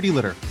create Pretty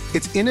Litter.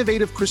 Its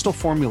innovative crystal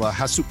formula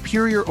has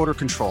superior odor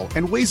control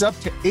and weighs up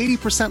to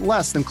 80%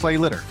 less than clay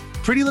litter.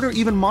 Pretty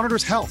Litter even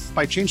monitors health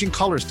by changing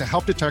colors to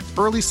help detect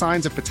early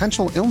signs of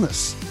potential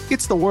illness.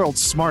 It's the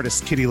world's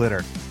smartest kitty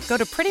litter. Go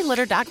to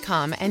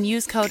prettylitter.com and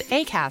use code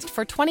ACAST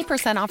for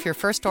 20% off your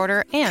first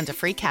order and a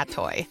free cat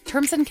toy.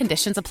 Terms and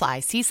conditions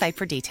apply. See site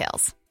for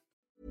details.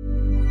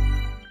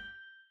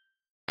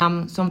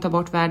 Som tar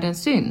bort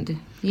världens synd.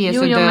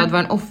 Jesu död var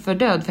en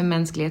offerdöd för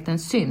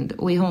mänsklighetens synd.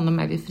 Och i honom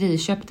är vi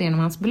friköpta genom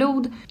hans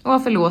blod och har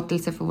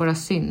förlåtelse för våra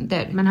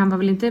synder. Men han var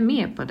väl inte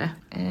med på det?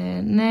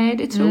 Nej,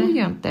 det tror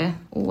jag inte.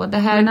 Det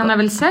här men han har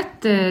väl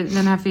sett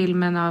den här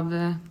filmen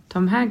av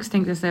Tom Hanks,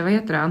 tänkte jag säga. Vad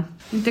heter han?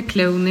 Inte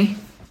Clooney.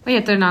 Vad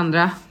heter den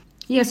andra?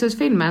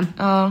 Jesus-filmen.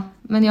 Ja,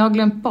 men jag har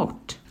glömt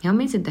bort. Jag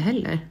minns inte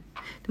heller.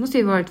 Det måste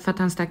ju varit för att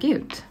han stack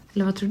ut.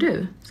 Eller vad tror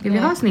du? Ska vi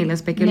ha snillen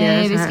spekulera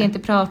Nej, så vi här? ska inte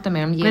prata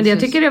mer om Jesus. Men jag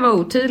tycker det var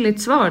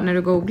otydligt svar när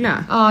du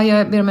googlade. Ja,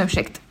 jag ber om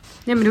ursäkt.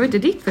 Nej, men det var inte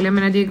ditt fel. Jag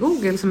menar, det är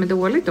Google som är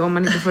dåligt då, om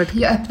man inte får ett...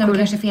 Jag öppnade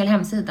kanske fel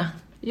hemsida.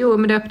 Jo,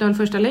 men du öppnade väl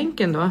första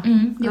länken då?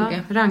 Ja,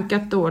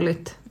 rankat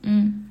dåligt.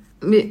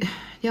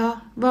 Ja,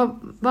 vad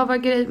var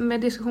grejen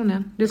med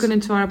diskussionen? Du kunde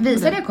inte svara på det.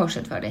 Visar det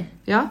korset för dig?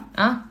 Ja.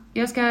 Ja,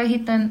 jag ska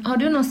hitta en... Har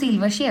du någon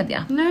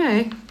silverkedja?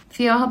 Nej.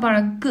 För jag har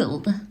bara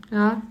guld.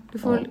 Ja, du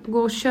får gå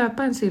och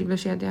köpa en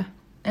silverkedja.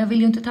 Jag vill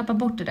ju inte tappa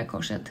bort det där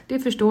korset. Det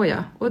förstår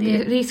jag. Och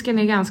risken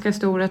är ganska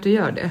stor att du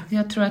gör det.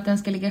 Jag tror att den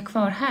ska ligga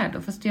kvar här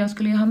då. Fast jag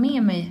skulle ju ha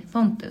med mig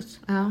Fontus.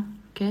 Ja,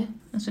 okej.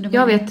 Alltså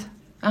jag vet.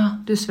 Ja.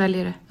 Du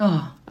sväljer det.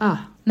 Ja.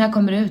 När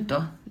kommer det ut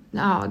då?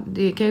 Ja,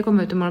 det kan ju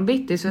komma ut imorgon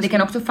bitti. Så det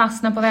kan också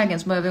fastna på vägen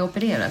så behöver vi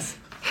opereras.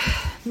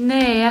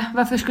 Nej,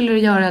 varför skulle du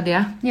göra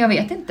det? Jag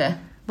vet inte.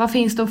 Vad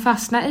finns det att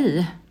fastna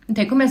i?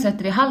 Tänk om jag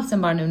sätter det i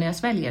halsen bara nu när jag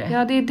sväljer det.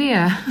 Ja, det är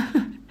det.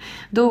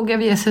 Dog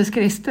av Jesus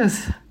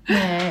Kristus.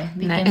 Nej,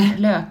 vilken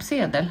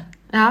löpsedel.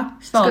 Ja.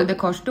 Svalde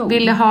kors dog.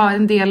 Ville ha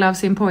en del av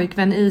sin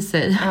pojkvän i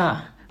sig. Ja.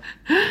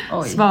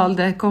 Oj.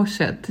 Svalde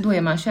korset. Då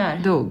är man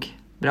kär. Dog.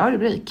 Bra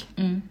rubrik.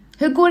 Mm.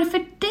 Hur går det för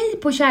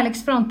dig på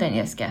kärleksfronten,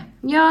 Jessica?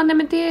 Ja, nej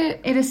men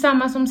det... Är det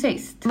samma som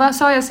sist? Vad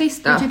sa jag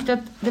sist då? Du tyckte att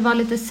det var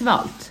lite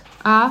svalt.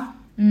 Ja.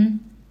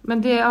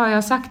 Men det har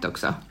jag sagt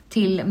också.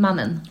 Till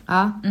mannen?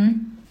 Ja.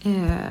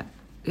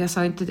 Jag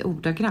sa inte det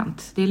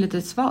ordagrant. Det är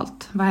lite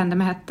svalt. Vad hände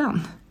med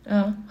hettan?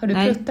 Ja. Har du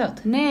pruttat?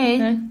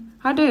 Nej.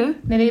 Har du?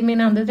 Nej, det är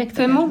min andedräkt.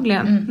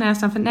 Förmodligen.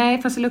 Nästan.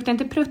 Nej, fast det luktar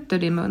inte prutt ur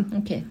din mun.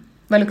 Okej.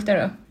 Vad luktar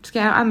det då? Ska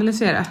jag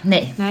analysera?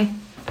 Nej.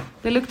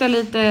 Det luktar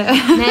lite...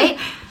 Nej.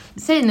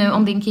 Säg nu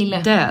om din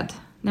kille. Död.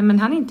 Nej, men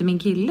han är inte min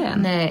kille än.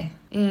 Nej.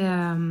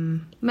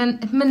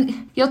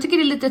 Men jag tycker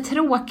det är lite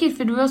tråkigt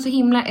för du har så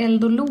himla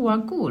eld och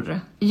lågor.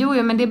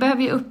 Jo, men det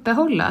behöver ju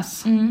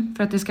uppehållas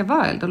för att det ska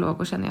vara eld och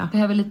lågor, känner jag.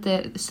 Behöver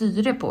lite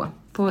syre på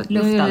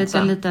luft, alltså.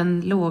 En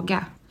liten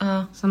låga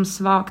som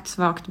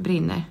svagt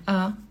brinner.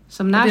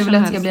 Som när du vill som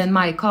att det ska bli en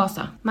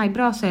majkasa.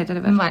 Majbrasa heter det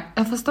väl?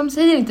 Ja, fast de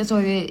säger inte så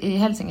i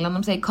Hälsingland,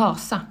 de säger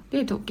kasa. Det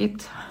är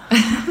tokigt.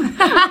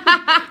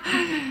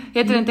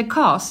 Heter det inte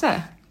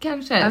kase?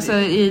 Kanske. Alltså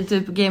i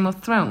typ Game of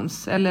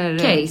Thrones eller...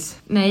 Case?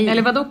 Nej.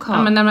 Eller vadå kase?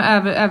 Ja, men när man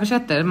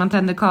översätter, man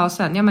tänder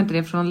kasen. Gör man inte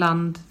det från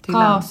land till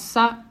land?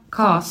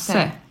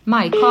 Kase.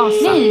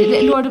 Majkasa.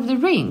 Nej, Lord of the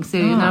Rings är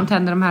ju när de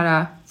tänder de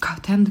här...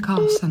 Tänd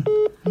kasen.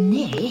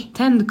 Nej.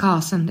 Tänd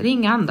kasen.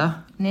 Ring han då.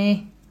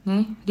 Nej.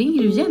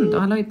 Ringer du igen då?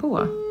 Han la ju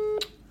på.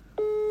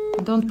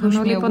 Don't push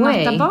han me på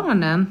away. Natta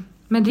barnen.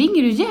 Men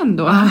ringer du igen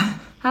då?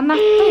 Han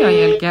nattar jag,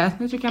 Angelica.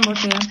 Nu trycker han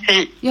bort det.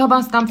 Hej. Jag har bara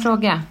en snabb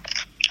fråga.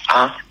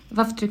 Ja.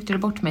 Varför tryckte du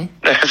bort mig?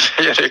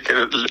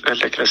 Jag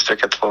lyckades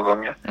trycka 2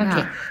 gånger.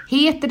 Okej.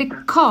 Heter det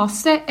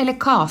kase eller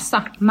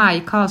kasa?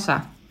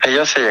 Majkasa.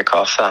 Jag säger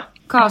kasa.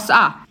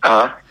 Kasa.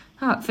 Ja.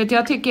 Ja, för att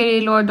jag tycker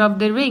i Lord of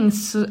the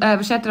Rings så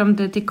översätter de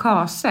det till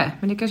kase.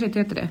 Men det kanske inte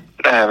heter det.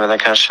 Nej, men det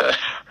kanske...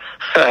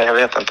 Nej, jag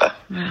vet inte.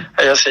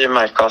 Jag säger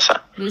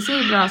majkasa. Vi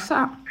säger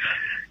brasa.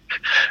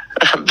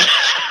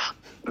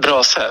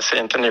 Brasa,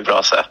 säger inte ni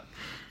brasa?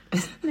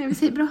 Nej, vi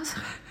säger brasa.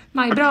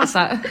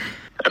 Majbrasa.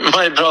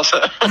 Majbrasa.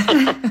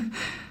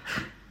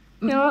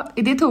 Ja,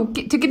 är det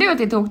tycker du att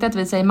det är tokigt att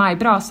vi säger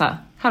majbrasa?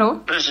 Hallå?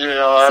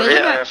 Ja,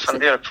 jag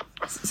funderar på...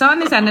 Sa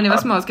ni sen när ni var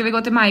små, ska vi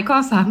gå till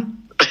majkasan?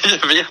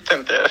 Jag vet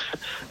inte.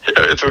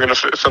 Jag är tvungen att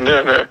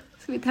fundera nu.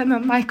 Ska vi tända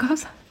en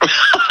majkasa?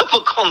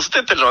 Vad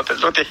konstigt det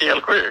låter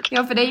helt sjukt.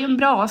 Ja, för det är ju en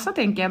brasa,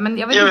 tänker jag. Men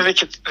jag vet ja, men det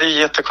är ett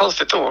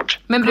jättekonstigt ord.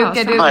 Men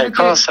brukar du...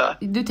 Majkasa.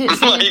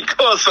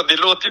 Majkasa, det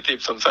låter ju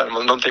typ som så här,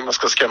 någonting man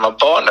ska skrämma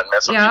barnen med.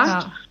 Så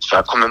ja. Så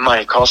här kommer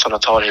majkasan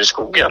och tar er i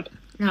skogen.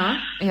 Ja,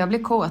 jag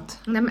blir kåt.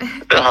 Nej, men...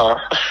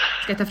 Ja.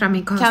 Ska jag ta fram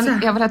min kasa?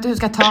 Jag vill att du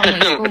ska ta mig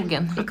i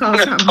skogen. I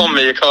kasan. Ta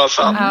mig i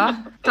kasan. Ja.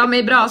 Ta mig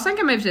i brasan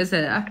kan man ju för sig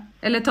säga.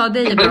 Eller ta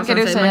dig i brasan.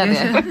 Brukar du säga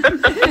det?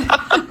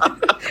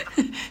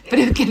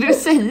 Brukar du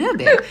säga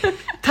det?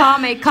 Ta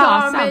mig i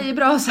kasan. Ta mig i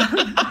brasan.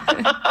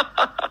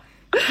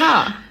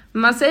 Ja.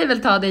 Man säger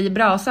väl ta dig i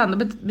brasan.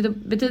 Då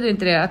betyder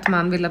inte det att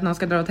man vill att någon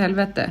ska dra åt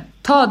helvete.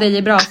 Ta dig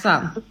i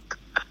brasan.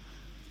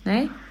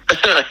 Nej.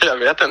 Jag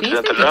vet inte.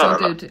 Finns det inte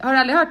sånt ut? Har du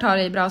aldrig hört ta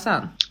dig i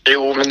brasan?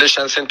 Jo, men det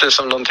känns inte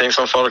som någonting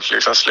som folk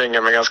liksom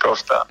slänger med ganska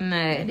ofta.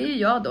 Nej, det är ju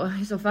jag då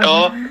i så fall.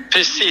 Ja,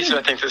 precis vad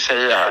jag tänkte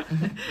säga.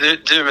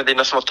 Du med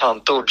dina små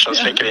tantord som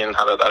släcker in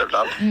här och där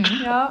ibland.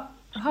 Ja,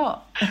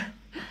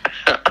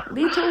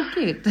 det är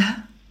tokigt.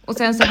 Och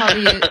sen så har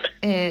vi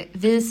ju,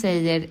 vi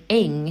säger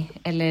äng,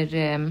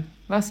 eller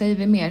vad säger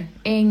vi mer?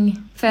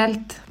 Äng,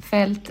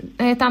 fält,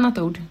 ett annat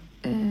ord.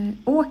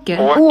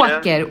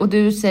 Åker, och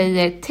du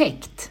säger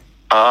täckt.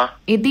 Ja.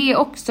 Är det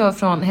också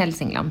från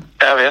Hälsingland?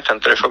 Jag vet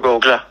inte, du får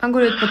googla. Han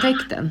går ut på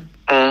täkten.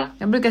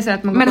 Jag brukar säga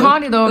att man går. Men har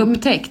ni då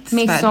upptäckt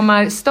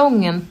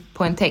midsommarstången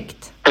på en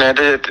täkt? Nej,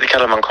 det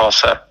kallar man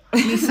kase.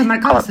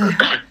 Midsommarkase.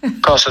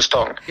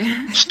 Kasestång.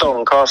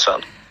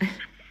 Stångkasen.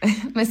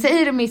 Men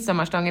säger du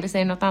midsommarstång eller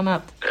säger du något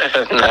annat?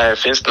 Nej,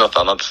 finns det något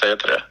annat att säga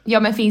till det? Ja,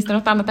 men finns det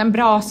något annat än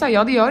brasa?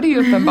 Ja, det gör det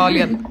ju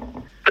uppenbarligen.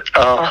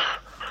 Ja.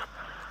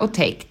 Och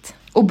täckt.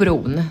 Och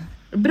bron.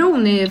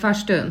 Bron är ju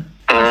farstun.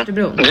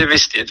 Farstubron. Det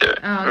visste ju du.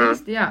 Ja, det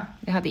visste jag.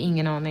 Jag hade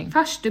ingen aning.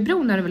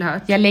 Farstubron har du väl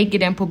hört? Jag lägger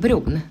den på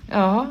bron.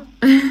 Ja.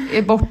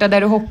 Är borta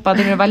där du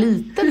hoppade när du var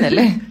liten,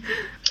 eller?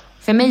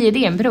 För mig är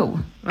det en bro.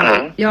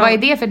 Ja. Vad är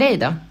det för dig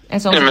då?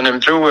 Ja, men en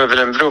bro är väl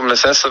en bro, men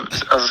sen så...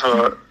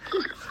 Alltså,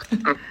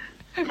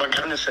 man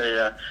kan ju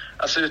säga...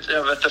 Alltså,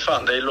 jag vet inte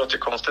fan, det låter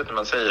konstigt när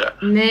man säger det.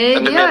 Nej,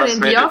 men det gör det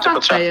inte. Jag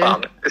fattar ju.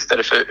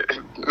 Istället för...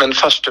 Men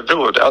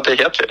farstubro, ja, det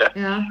heter ju det.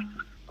 Ja.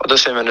 Och då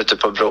ser man ute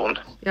på bron.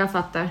 Jag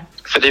fattar.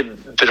 För det är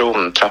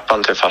bron,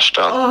 trappan till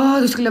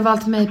farstun. Du skulle ha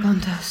valt mig,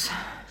 Pontus.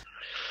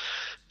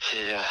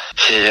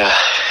 Ja.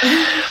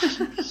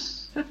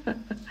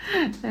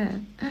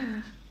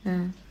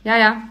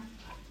 Ja.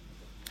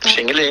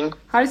 Tjingeling.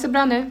 Ha det så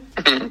bra nu.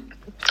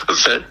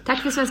 Säg.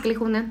 Tack för svenska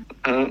lektionen.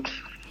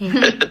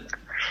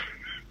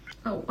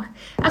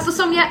 Alltså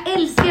som jag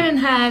älskar den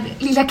här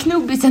lilla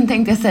knubbisen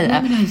tänkte jag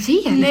säga.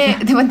 Nej,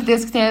 det var inte det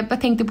jag skulle säga. Jag bara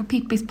tänkte på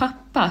Pippis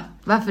pappa.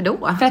 Varför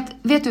då? För att,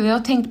 vet du, jag har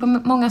tänkt på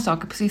många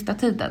saker på sista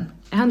tiden.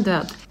 Är han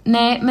död?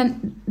 Nej, men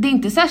det är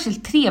inte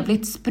särskilt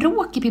trevligt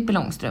språk i Pippi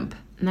Långstrump.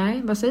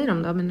 Nej, vad säger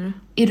de då, menar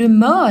du? Är du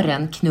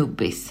mören,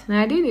 knubbis?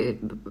 Nej, det är...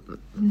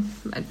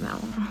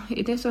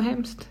 Är det så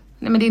hemskt?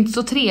 Nej, men det är inte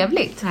så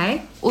trevligt.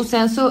 Nej. Och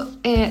sen så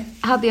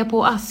hade jag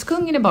på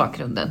Askungen i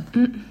bakgrunden.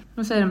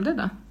 Vad säger de det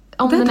då?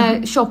 Om den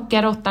här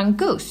tjocka råttan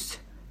Gus.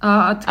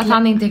 Ja, att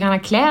han inte kan ha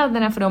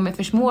kläderna för de är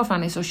för små för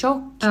han är så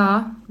tjock.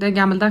 Ja, det är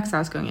gammeldags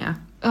Askung, ja.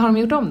 Har de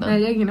gjort om den? Nej,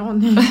 jag har ingen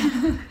aning.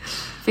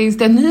 Finns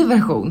det en ny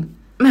version?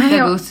 Nej,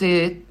 där Gus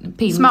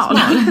är smal.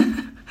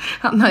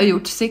 Han har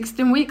gjort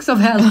 16 weeks of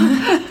hell.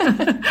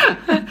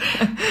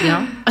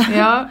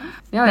 Ja.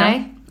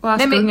 Nej. Och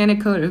Askungen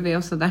är kurvig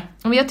och sådär.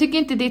 Men jag tycker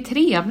inte det är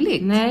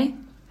trevligt. Nej.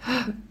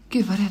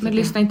 Gud vad rädd. Men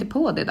lyssna inte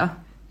på det då.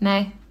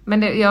 Nej.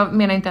 Men jag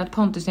menar inte att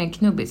Pontus är en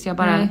knubbis. Jag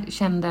bara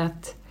kände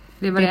att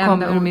det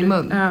kom ur min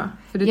mun. Ja,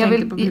 för du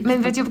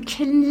men vet jag vill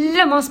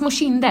klämma små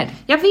kinder.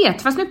 Jag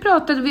vet, fast nu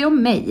pratade vi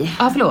om mig.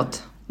 Ja,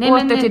 förlåt.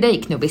 Åter till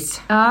dig,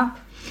 knubbis. Ja,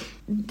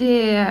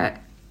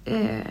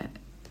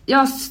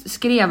 jag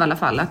skrev i alla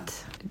fall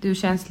att du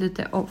känns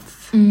lite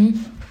off.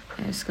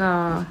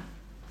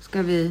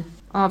 Ska vi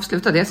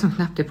avsluta det som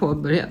knappt är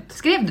påbörjat?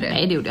 Skrev du det?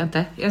 Nej, det gjorde jag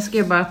inte. Jag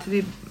skrev bara att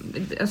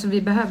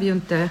vi behöver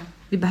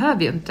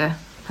ju inte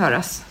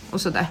höras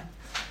och sådär.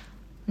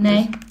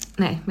 Nej.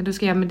 Nej, men då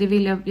ska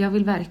men jag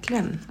vill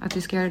verkligen att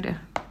vi ska göra det.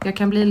 Jag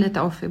kan bli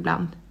lite off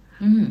ibland.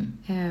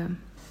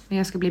 Men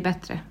jag ska bli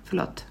bättre,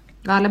 förlåt.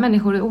 Alla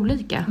människor är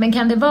olika. Men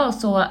kan det vara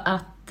så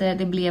att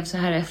det blev så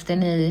här efter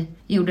ni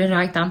gjorde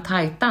rajtan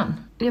tajtan?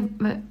 Ja,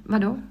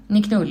 vadå?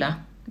 Ni knulla.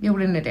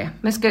 Gjorde ni det?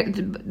 Men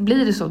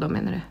blir det så då,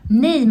 menar du?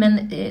 Nej,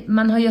 men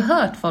man har ju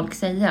hört folk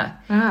säga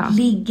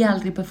ligga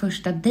aldrig på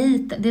första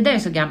dejten. Det där är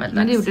så gammaldags.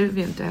 Men det gjorde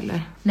vi inte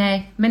heller.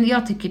 Nej, men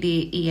jag tycker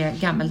det är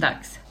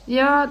gammaldags.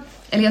 Ja.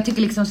 Eller jag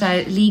tycker liksom så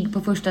här, ligg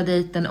på första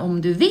dejten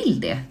om du vill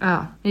det.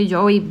 Ja,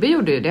 jag och Ibbe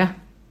gjorde ju det.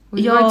 Och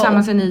vi var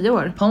tillsammans i 9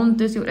 år.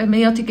 Pontus gjorde, men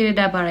jag tycker det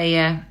där bara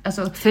är...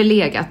 Alltså,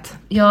 förlegat.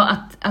 Ja,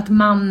 att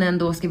mannen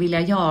då ska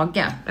vilja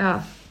jaga.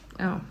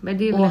 Ja, men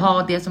det är och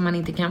ha det som man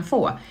inte kan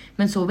få.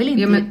 Men så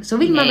vill,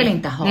 man väl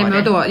inte ha men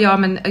det. Då, ja,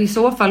 men i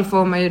så fall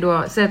får man ju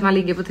då... Säg att man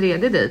ligger på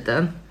 3:e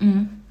dejten.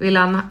 Vill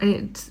han...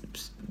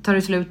 Tar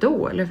det slut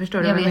då? Eller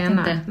förstår du vad jag menar?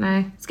 Inte.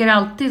 Nej. Ska det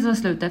alltid ta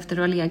slut efter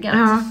du har legat?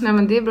 Ja, nej,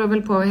 men det beror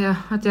väl på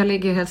att jag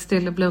ligger helt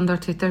still och blundar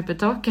och tittar upp i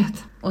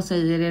taket. Och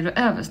säger, är du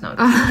över snart?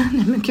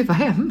 Nej, men gud vad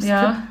hemskt.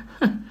 Ja.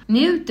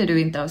 Njuter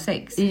du inte av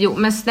sex? Jo,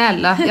 men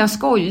snälla, jag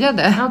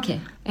skojade.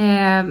 Okej.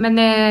 Men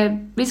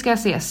vi ska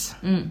ses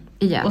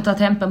igen. Och ta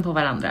tempen på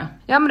varandra.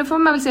 Ja, men då får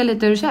man väl se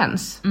lite hur det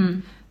känns.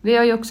 Vi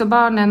har ju också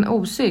barnen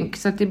osynk,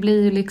 så att det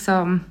blir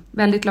liksom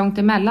väldigt långt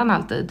emellan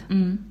alltid.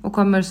 Och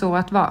kommer så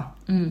att vara.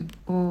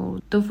 Och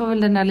då får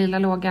väl den där lilla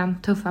lågan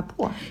tuffa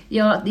på.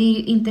 Ja, det är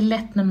ju inte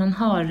lätt när man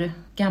har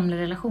gamla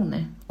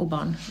relationer och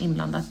barn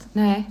inblandat.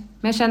 Nej,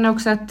 men jag känner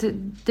också att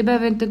det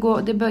behöver inte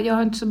gå, jag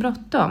har inte så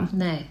bråttom.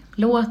 Nej,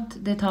 låt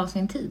det ta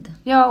sin tid.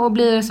 Ja, och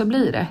blir det så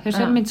blir det. Jag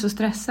känner mig inte så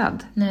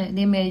stressad. Nej,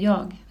 det är mer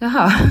jag.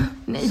 Jaha.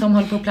 Nej. Som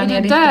håller på att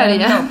planera ditt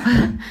bröllop.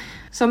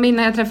 Som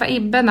innan jag träffar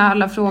Ibbe när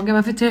alla frågar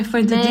varför träffar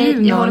inte du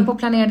någon? Jag håller på att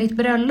planera ditt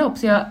bröllop.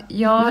 Så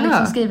jag har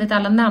liksom skrivit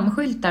alla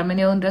namnskyltar. Men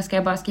jag undrar, ska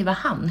jag bara skriva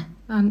han?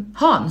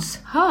 Hans.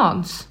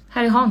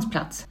 Här är Hans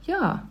plats.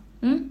 Ja.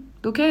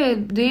 Då kan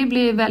det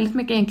blir väldigt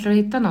mycket enklare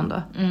att hitta någon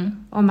då.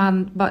 Om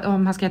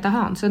han ska heta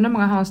Hans. Undrar hur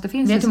många Hans det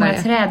finns i Sverige.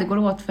 Vet du hur många träd går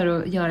åt för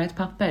att göra ett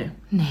papper?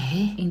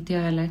 Nej. Inte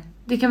jag heller.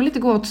 Det kan väl inte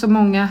gå åt så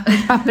många.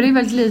 Papper är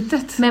väldigt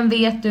litet. Men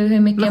vet du hur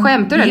mycket... Men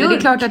skämtar du? Det är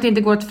klart att det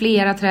inte går åt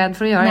flera träd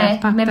för att göra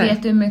ett papper. Men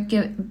vet du hur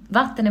mycket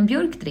vatten en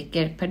björk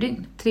dricker per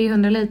dygn?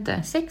 300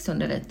 liter.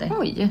 600 liter.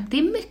 Oj. Det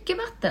är mycket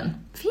vatten.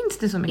 Finns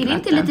det så mycket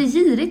vatten? Är det inte lite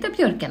girigt av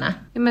björkarna?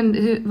 Ja,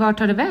 men var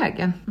tar det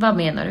vägen? Vad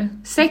menar du?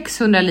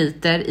 600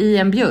 liter i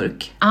en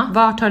björk. Ja.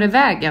 Var tar det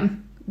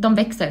vägen? De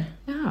växer.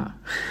 Ja.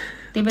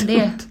 Det är väl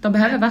det. De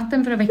behöver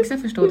vatten för att växa,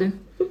 förstår du.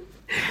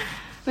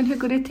 Men hur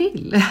går det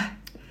till?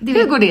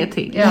 Hur går det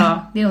till?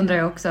 Ja, det undrar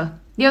jag också.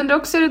 Jag undrar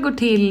också hur det går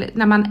till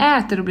när man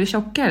äter och blir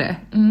tjockare.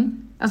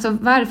 Alltså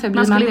varför blir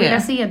man det? Man skulle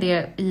vilja se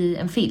det i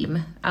en film.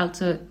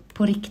 Alltså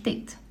på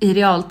riktigt. I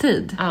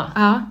realtid?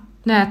 Ja.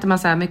 Nu äter man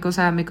så här mycket och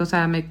så här mycket och så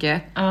här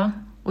mycket. Ja.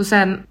 Och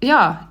sen,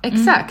 ja,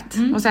 exakt.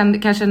 Och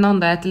sen kanske någon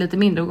där äter lite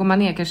mindre och går man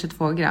ner kanske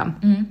 2 gram.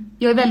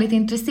 Jag är väldigt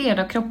intresserad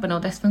av kroppen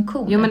och dess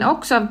funktioner. Jo, men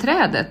också av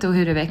trädet och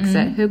hur det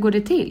växer. Hur går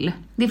det till?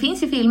 Det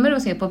finns ju filmer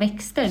att se på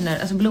växter,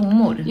 alltså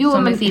blommor.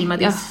 Som är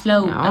filmade i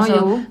slow,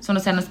 som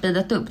de sen har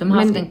speedat upp. De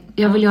har haft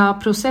jag vill ju ha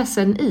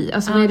processen i.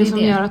 Alltså vad är det som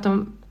gör att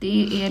de...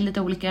 Det är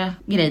lite olika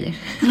grejer.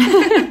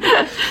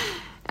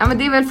 Ja, men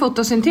det är väl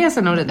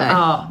fotosyntesen och det där.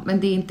 Ja, men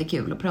det är inte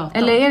kul att prata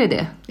om. Eller är det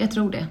det? Jag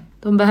tror det.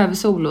 De behöver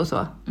sol och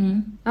så.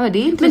 Ja, det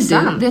är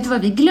intressant. Men du, vet du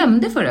vad vi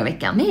glömde förra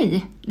veckan?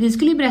 Nej. Vi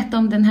skulle ju berätta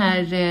om den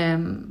här...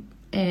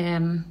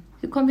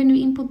 hur kom vi nu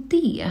in på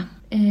det?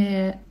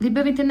 Vi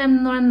behöver inte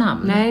nämna några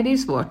namn. Nej, det är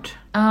svårt.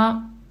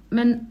 Ja,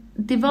 men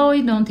det var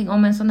ju någonting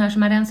om en sån här som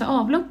man rensar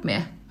avlopp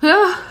med.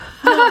 Ja.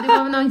 Ja, det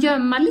var någon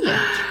gömmalek.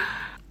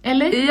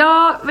 Eller?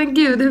 Ja, men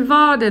gud, hur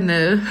var det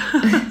nu?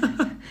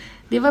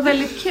 Det var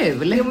väldigt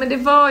kul. Jo, men det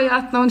var ju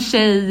att någon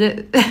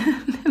tjej...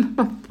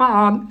 Vad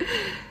fan?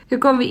 Hur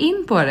kom vi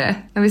in på det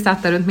när vi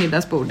satt där runt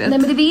middagsbordet? Nej,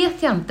 men det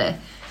vet jag inte.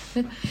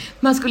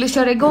 Man skulle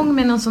köra igång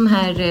med någon sån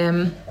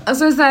här...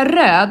 Alltså en sån här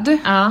röd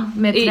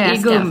med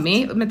i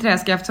gummi med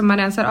träskaft som man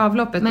rensar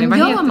avloppet med. Men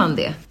gör man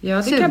det? Ja,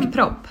 det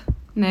sugpropp?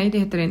 Nej, det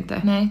heter det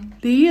inte. Nej.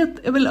 Det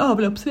är väl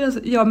avloppsrens...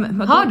 Ja,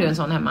 men har du en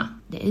sån hemma?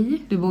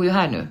 Nej. Du bor ju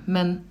här nu,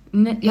 men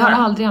nej, jag har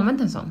aldrig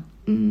använt en sån.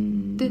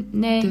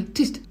 Nej.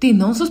 Tyst. Det är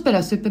någon som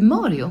spelar Super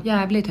Mario.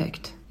 Jävligt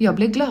högt. Jag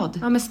blev glad.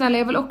 Ja, men snälla,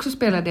 jag vill också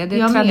spela det. Det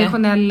jag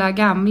traditionella med.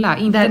 Gamla.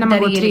 Inte där, när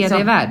man där går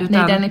 3D-värld. Utan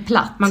nej, den är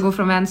platt. Man går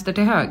från vänster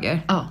till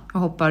höger. Ja. Och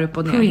hoppar upp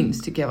och ner.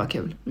 Prince tycker jag var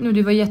kul. Nu,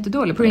 du var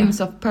jättedålig på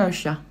Prince of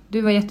Persia.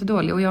 Du var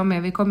jättedålig och jag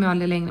med. Vi kom ju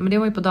aldrig längre. Men det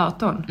var ju på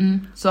datorn.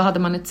 Så hade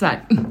man ett svärd.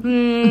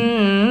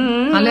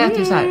 Han lät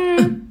ju så här.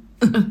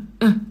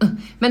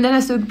 Men den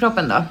här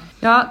sugproppen då?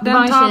 Ja, den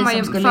var en tar tjej man som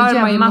ju,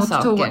 skulle gömma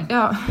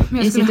saker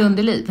i sitt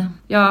underliv.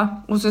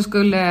 Ja, och så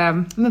skulle...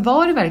 Men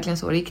var det verkligen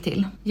så det gick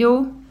till?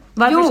 Jo,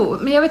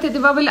 men jag vet inte,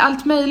 det var väl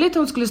allt möjligt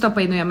hon skulle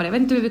stoppa in och gömma det. Jag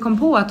vet inte hur vi kom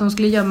på att hon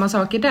skulle gömma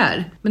saker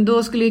där. Men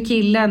då skulle ju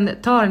killen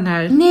ta den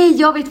här... Nej,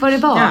 jag vet vad det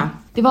var. Ja.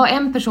 Det var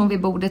en person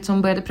vid bordet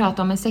som började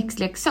prata om en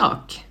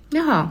sexleksak.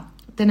 Jaha.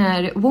 Den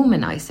här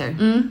womanizer.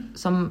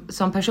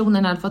 Som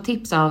personen hade fått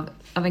tips av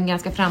en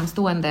ganska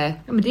framstående...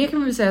 Ja, men det kan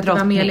man väl säga att det var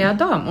Amelia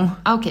Adamo.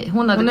 Okej,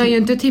 hon har ju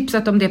inte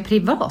tipsat om det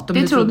privat. Om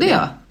det trodde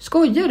jag.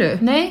 Skojar du?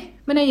 Nej.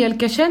 Men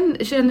Angelica,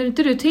 känner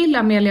inte du till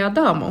Amelia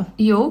Adamo?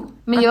 Jo,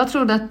 men jag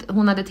trodde att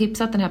hon hade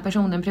tipsat den här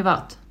personen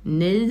privat.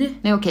 Nej,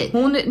 okej.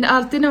 Hon,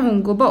 alltid när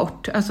hon går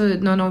bort, alltså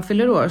när någon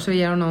fyller år, så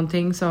ger hon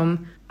någonting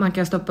som man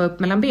kan stoppa upp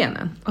mellan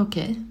benen.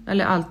 Okej.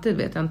 Eller alltid,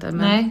 vet jag inte. Men...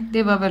 Nej,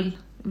 det var väl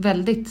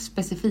väldigt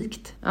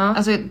specifikt. Ja.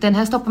 Alltså, den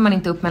här stoppar man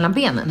inte upp mellan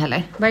benen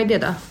heller. Vad är det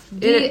då?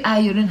 Det är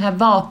ju den här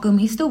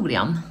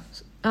vakuumhistorien.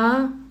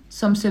 Ja.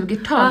 Som suger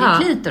tag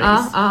i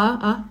klitoris.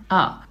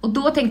 Ja. Och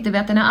då tänkte vi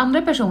att den här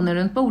andra personen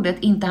runt bordet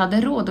inte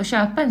hade råd att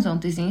köpa en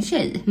sån till sin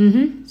tjej.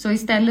 Så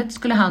istället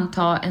skulle han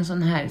ta en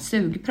sån här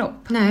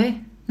sugpropp.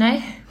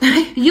 Nej.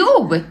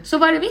 Jo, så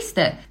var det visst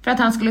det. För att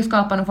han skulle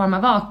skapa någon form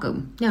av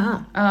vakuum. Jaha.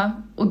 Ja,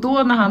 och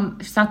då när han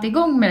satte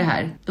igång med det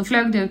här, då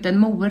flög det ut en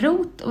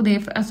morot. Och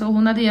alltså,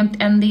 hon hade gömt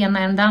en det ena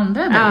en det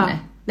andra där inne.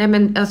 Nej,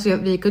 men alltså,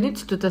 vi kunde inte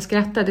sluta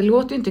skratta. Det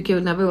låter ju inte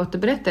kul när vi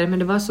återberättar det, men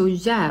det var så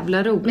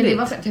jävla roligt. Men det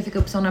var för att jag fick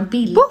upp såna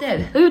bilder.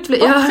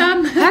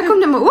 Här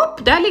kom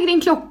det där ligger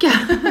din klocka.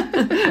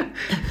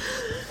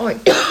 Oj.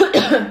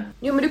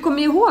 Jo, men du kommer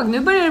ju ihåg, nu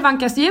börjar det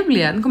vankas jul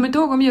igen. Kommer du inte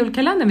ihåg om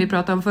julkalendern vi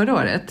pratade om förra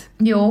året?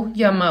 Jo,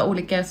 gömma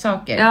olika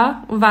saker.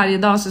 Ja, och varje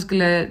dag så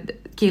skulle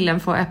killen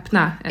få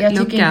öppna jag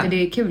luckan. tycker inte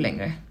det är kul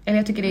längre. Eller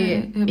jag tycker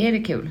är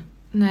det kul?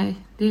 Nej,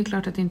 det är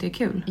klart att det inte är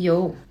kul.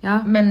 Jo,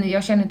 ja. Men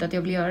jag känner inte att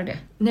jag vill göra det.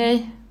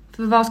 Nej,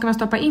 för vad ska man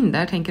stoppa in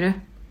där, tänker du?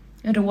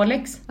 En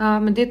Rolex. Ja,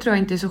 men det tror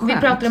jag inte är så skönt. Vi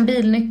pratar om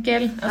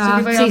bilnyckel. Alltså,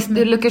 det var sist,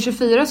 lucka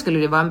 24 skulle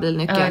det vara en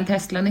bilnyckel. Ja, en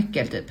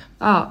Tesla-nyckel typ.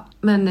 Ja,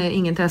 men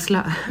ingen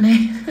Tesla.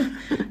 Nej,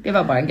 det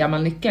var bara en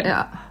gammal nyckel.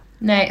 Ja.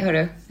 Nej,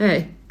 hörru.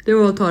 Nej, det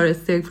var att ta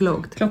ett steg för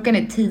långt. Klockan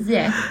är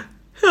 10.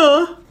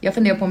 Ja. Jag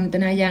funderar på om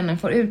den här hjärnan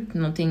får ut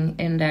någonting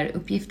i den där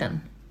uppgiften.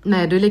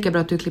 Nej, det är lika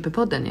bra att du klipper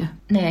podden ju.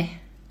 Nej.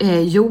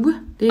 Jo,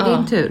 det är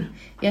din tur.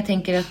 Jag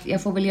tänker att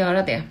jag får väl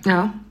göra det.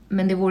 Ja.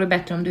 Men det vore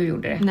bättre om du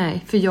gjorde det.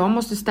 Nej, för jag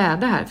måste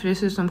städa här, för det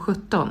ser ut som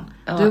 17.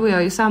 Ja. Du och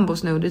jag är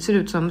sambos nu, det ser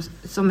ut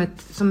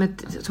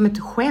som ett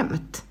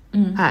skämt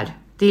här.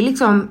 Det är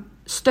liksom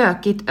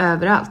stökigt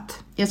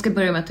överallt. Jag ska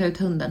börja med att ta ut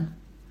hunden.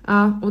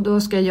 Ja, och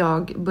då ska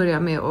jag börja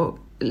med att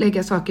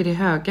lägga saker i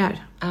högar.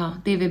 Ja,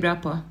 det är vi bra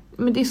på.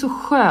 Men det är så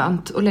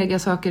skönt att lägga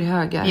saker i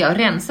högar. Jag har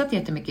rensat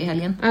jättemycket i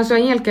helgen. Alltså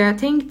Angelica,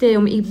 tänk dig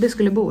om Ibbe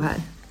skulle bo här.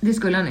 Det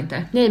skulle han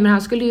inte. Nej, men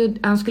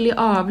han skulle ju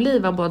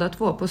avliva båda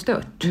två på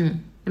stört.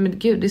 Nej, men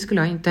gud, det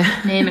skulle jag inte.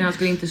 Nej, men han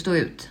skulle inte stå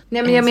ut.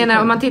 Nej, men jag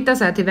menar, om man tittar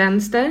så här till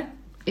vänster.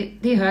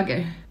 Det är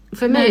höger.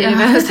 För mig är det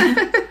vänster.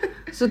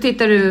 Så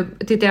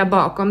tittar jag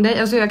bakom dig.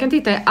 Alltså jag kan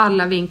titta i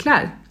alla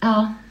vinklar.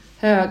 Ja.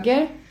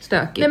 Höger,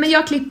 stökigt. Nej, men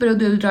jag klipper och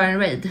du drar en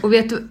raid. Och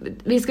vet du,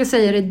 vi ska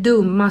säga det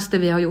dummaste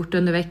vi har gjort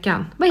under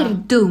veckan. Vad är det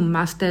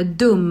dummaste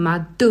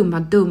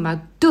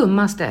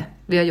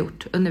vi har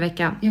gjort under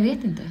veckan? Jag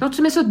vet inte. Något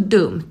som är så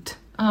dumt.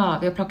 Ja,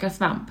 vi har plockat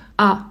svamp.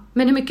 Ja,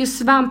 men hur mycket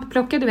svamp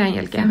plockade vi,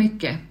 Angelica? För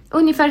mycket.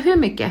 Ungefär hur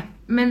mycket?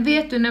 Men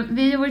vet du,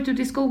 vi har varit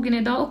ute i skogen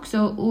idag också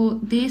och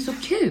det är så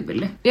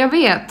kul. Jag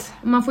vet.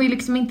 Och man får ju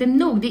liksom inte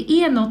nog. Det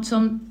är något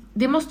som...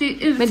 Det måste ju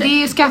utsätta. Men det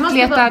är ju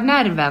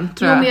skattletarnerven,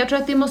 tror jag. Jo, men jag tror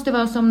att det måste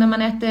vara som när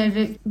man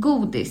äter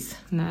godis.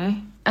 Nej.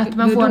 Att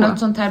man får något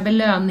sånt här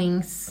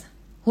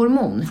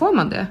belöningshormon. Får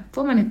man det?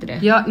 Får man inte det?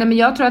 Ja, nej, men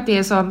jag tror att det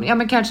är som... Ja,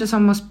 men kanske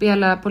som att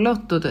spela på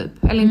lotto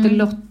typ. Eller inte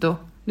lotto.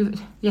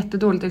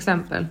 Jättedåligt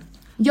exempel.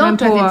 Jag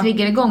tror att det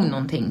triggar igång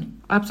någonting.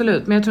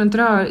 Absolut, men jag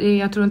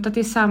tror inte att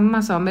det är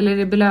samma som, eller är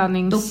det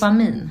belönings...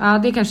 Dopamin. Ja,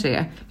 det kanske det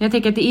är. Men jag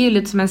tänker att det är ju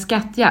lite som en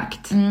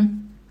skattjakt.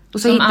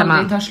 Och så som hittar aldrig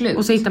man. tar slut.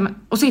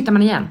 Och så hittar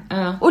man igen.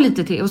 Ja. Och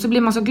lite till. Och så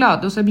blir man så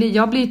glad. Och så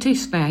jag blir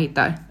tyst när jag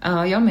hittar.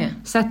 Ja, jag med.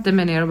 Sätter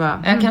mig ner och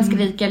bara... Jag kan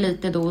skrika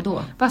lite då och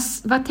då.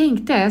 Vad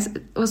tänkte jag?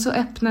 Och så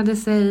öppnade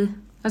sig...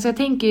 Alltså jag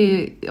tänker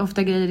ju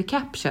ofta grejer i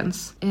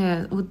captions.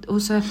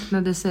 Och så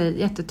öppnade sig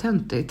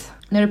jättetöntigt.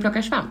 När du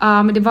plockar svamp?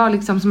 Ja, men det var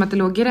liksom som att det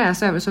låg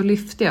gräs över. Så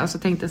lyfte jag och så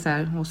tänkte jag så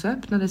här. Och så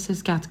öppnade sig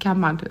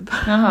skattkammaren typ.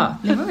 Jaha,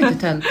 det var inte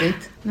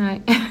töntigt.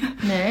 Nej.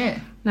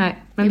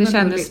 Nej, men det det var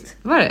kändes... roligt.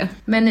 Var det?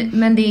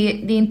 Men det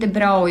är inte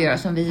bra att göra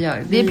som vi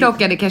gör. Vi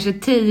plockade kanske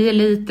 10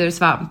 liter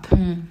svamp.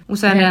 Och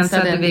sen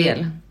rensade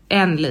vi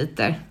 1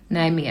 liter.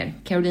 Nej, mer.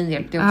 Caroline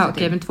hjälpte också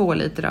Okej, men 2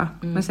 liter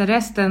då. Men sen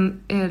resten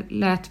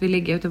lät vi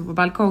ligga ute på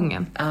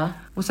balkongen. Ja.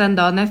 Och sen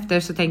dagen efter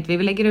så tänkte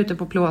vi lägger ute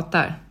på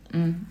plåtar.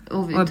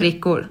 Och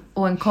brickor.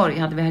 Och en korg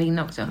hade vi här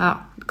inne också. Ja.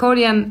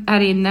 Korgen här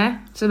inne.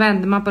 Så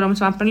vände man på de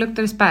svampen.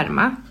 Luktade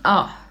sperma.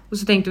 Ja. Och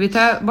så tänkte vi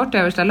ta bort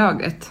översta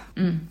lagret.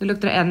 Det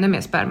luktade ännu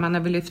mer sperma när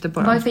vi lyfte på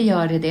dem. Varför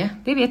gör det?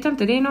 Det vet jag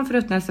inte. Det är någon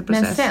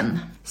förruttnelseprocess. Men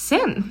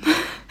sen?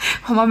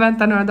 Om man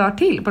väntar några dagar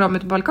till på dem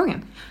ute på balkongen.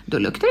 Då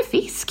luktar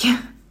det fisk.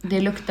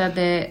 Det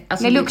luktade...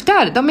 Alltså det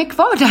luktar. De är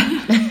kvar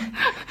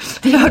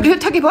där. Har du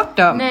tagit bort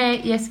dem?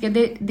 Nej, Jessica.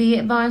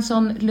 Det var en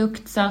sån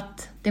lukt så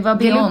att det var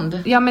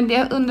beyond. Ja, men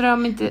jag undrar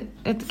om inte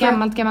ett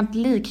gammalt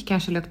lik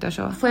kanske luktar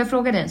så. Får jag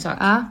fråga dig en sak?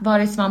 Ja. Var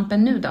är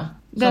svampen nu då?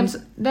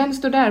 Den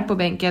står där på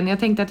bänken. Jag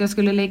tänkte att jag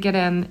skulle lägga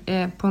den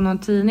på någon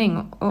tidning.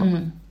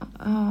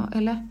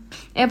 Eller?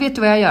 Jag vet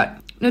vad jag gör.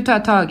 Nu tar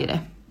jag tag i det.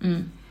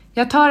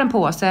 Jag tar en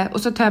påse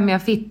och så tömmer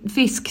jag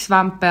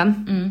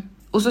fisksvampen.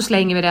 Och så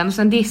slänger vi den och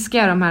sen diskar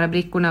jag de här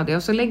brickorna och det.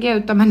 Och så lägger jag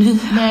ut de här nya.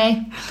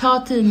 Nej,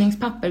 ta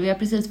tidningspapper. Vi har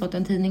precis fått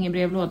en tidning i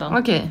brevlådan.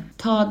 Okej.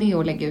 Ta det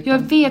och lägg ut Jag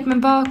dem. vet,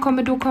 men vad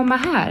kommer då komma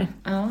här?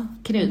 Ja,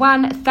 kryp.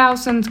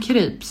 1000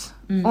 kryps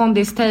on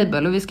this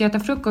table. Och vi ska äta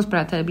frukost på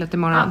det här tablet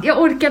imorgon. Ja,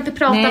 jag orkar inte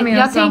prata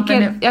mer om svampen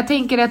nu. Jag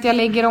tänker att jag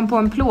lägger dem på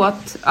en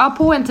plåt. Ja,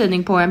 på en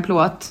tidning på en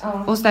plåt.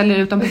 Och ställer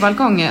ut dem på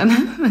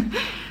balkongen.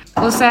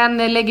 Och sen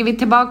lägger vi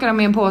tillbaka dem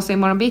i en påse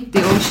imorgon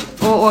bitti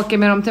och åker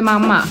med dem till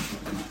mamma.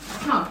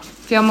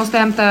 För jag måste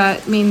hämta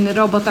min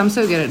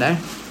robotdammsugare där.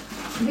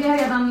 Vi har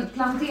redan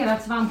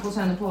planterat svamp hos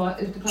henne på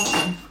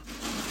uteplatsen.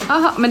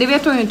 Jaha, men det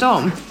vet hon ju inte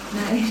om.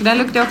 Nej. Så den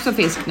luktar också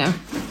fisk nu.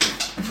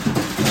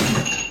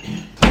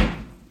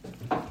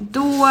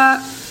 Då,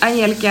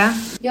 Angelica.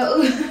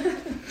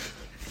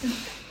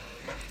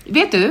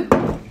 Vet du?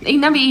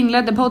 Innan vi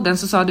inledde podden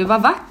så sa du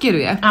vad vacker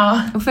du är.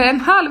 Ja. Och för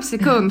en halv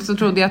sekund så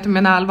trodde jag att du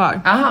menade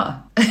allvar. Jaha.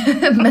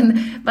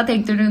 Men vad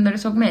tänkte du när du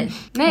såg mig?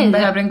 Nej. Hon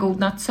behöver en god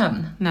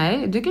nattsömn.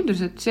 Nej, du kan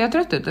inte se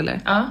trött ut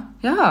eller? Ja.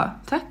 Ja,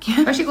 tack.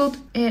 Varsågod.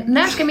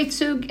 När ska mitt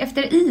sug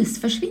efter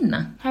is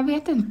försvinna? Jag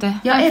vet inte.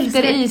 Jag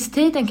Efter älskar-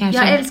 istiden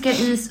kanske. Jag älskar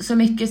is så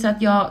mycket så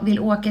att jag vill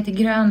åka till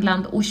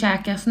Grönland och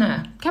käka snö.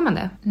 Kan man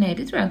det? Nej,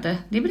 det tror jag inte.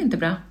 Det är väl inte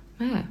bra.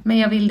 Nej. Men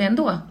jag vill det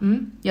ändå.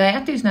 Jag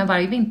äter ju snö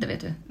varje vinter,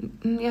 vet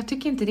du. Jag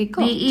tycker inte det är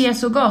gott. Det är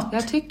så gott.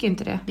 Jag tycker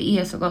inte det. Det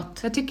är så gott.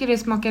 Jag tycker det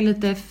smakar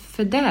lite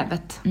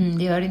fördävet.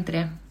 Det gör inte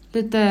det.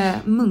 Lite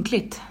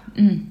munkligt.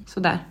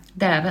 Sådär.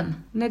 Däven.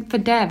 Nej,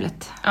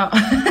 fördävligt. Ja.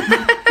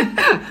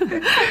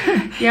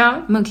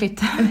 Ja.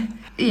 Munkligt.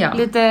 Ja.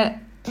 Lite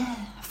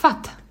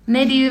fatt.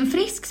 Nej, det är ju en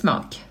frisk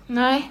smak.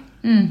 Nej.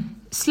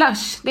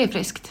 Slush, det är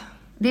friskt.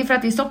 Det är för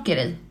att det är socker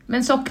i.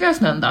 Men sockrar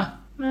snön då?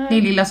 Nej. Det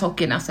är lilla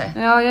sockernasse.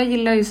 Ja, jag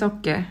gillar ju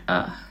socker.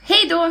 Ja.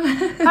 Hej då!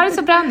 Ha det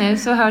så bra nu,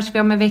 så hörs vi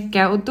om en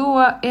vecka. Och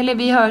då,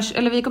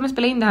 vi kommer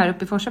spela in det här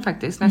uppe i Forsa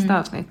faktiskt, nästa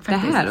avsnitt.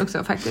 faktiskt. Det här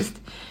också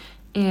faktiskt.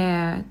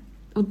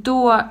 Och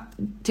då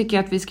tycker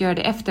jag att vi ska göra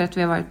det efter att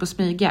vi har varit på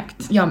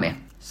smygjakt. Jag med.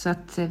 Så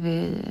att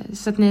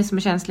ni som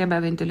är känsliga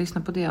behöver inte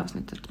lyssna på det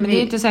avsnittet. Men det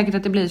är inte säkert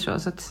att det blir så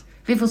att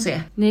Vi får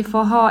se. ni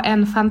får ha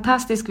en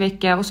fantastisk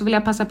vecka. Och så vill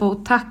jag passa på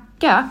att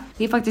tacka.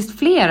 Det är faktiskt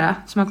flera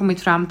som har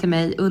kommit fram till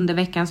mig under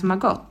veckan som har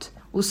gått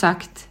och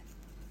sagt: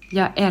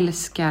 jag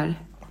älskar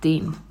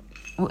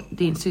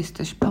din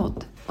systers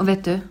podd. Och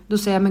vet du, då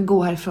säger jag: men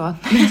gå härifrån.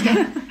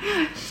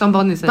 Som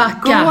Bonnie säger.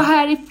 Backa. Gå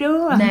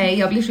härifrån. Nej,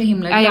 jag blir så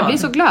himla glad. Ja, jag blir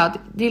så glad.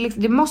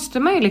 Det måste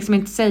man ju liksom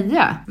inte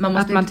säga. Man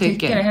måste att man inte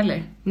tycka det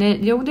heller. Nej,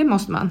 jo, det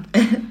måste man.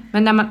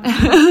 Men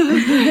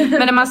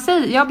när man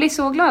säger, jag blir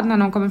så glad när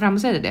någon kommer fram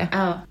och säger det.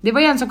 Ja. Det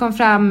var ju en som kom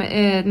fram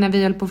när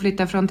vi höll på att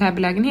flytta från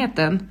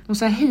Täbylägenheten. Och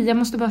sa: hej, jag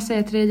måste bara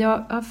säga till dig,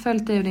 jag har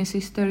följt dig och din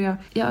syster och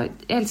jag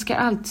älskar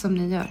allt som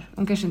ni gör.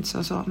 Hon kanske inte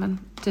sa så, men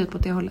typ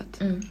åt det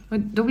hållet. Och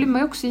då blir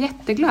man ju också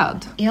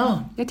jätteglad.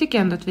 Ja, Jag tycker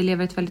ändå att vi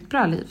lever ett väldigt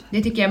bra liv.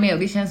 det tycker jag med. Och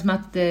det känns som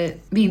att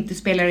vi inte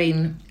spelar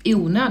in i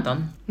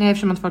onödan. Nej,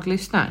 eftersom att folk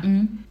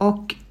lyssnar.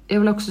 Och jag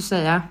vill också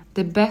säga: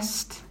 the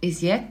best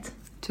Is yet.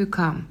 to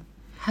come.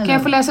 Hello. Kan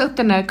jag få läsa upp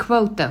den där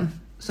quoten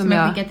Som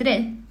jag skickade till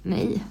dig?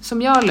 Nej,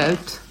 som jag la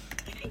ut.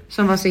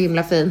 Som var så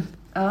himla fin.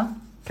 Ja,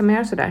 Kan man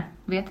göra sådär?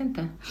 vet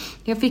inte.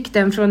 Jag fick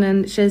den från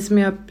en tjej som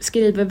jag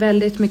skriver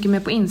väldigt mycket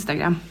med på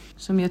Instagram.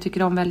 Som jag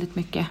tycker om väldigt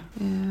mycket.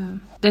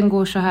 Den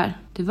går så här: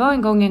 det var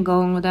en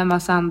gång och den var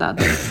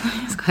sandad.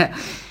 Jag skojar.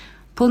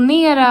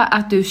 Ponera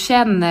att du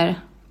känner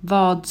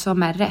vad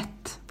som är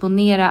rätt.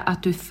 Ponera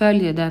att du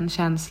följer den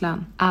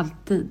känslan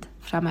alltid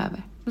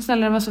framöver. Men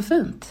snälla, det var så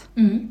fint.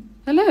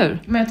 Jag Eller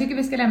hur? Men jag tycker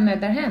vi ska lämna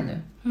det därhän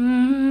nu.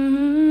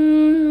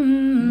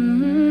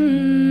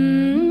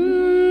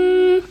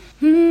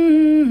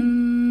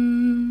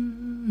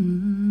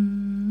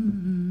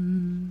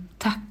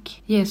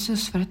 Tack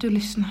Jesus för att du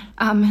lyssnar.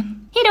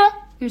 Amen. Hejdå!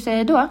 Hur säger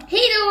jag då?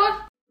 Hejdå!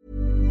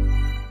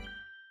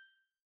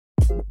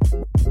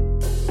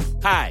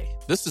 Hi,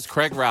 this is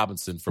Craig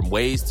Robinson from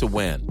Ways to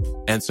Win,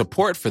 and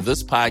support for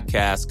this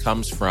podcast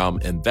comes from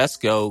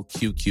Invesco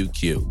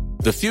QQQ.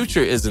 The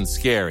future isn't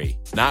scary.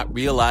 Not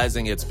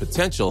realizing its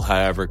potential,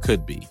 however,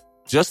 could be.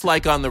 Just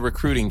like on the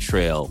recruiting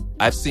trail,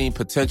 I've seen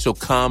potential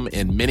come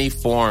in many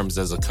forms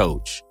as a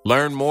coach.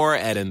 Learn more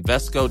at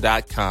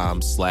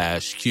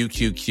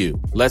Invesco.com/QQQ.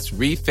 Let's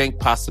rethink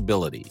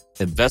possibility.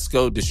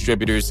 Invesco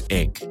Distributors,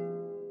 Inc.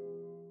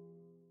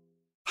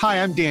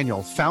 Hi, I'm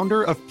Daniel,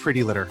 founder of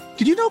Pretty Litter.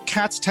 Did you know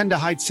cats tend to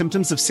hide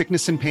symptoms of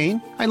sickness and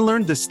pain? I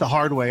learned this the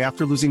hard way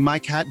after losing my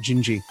cat,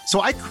 Gingy. So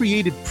I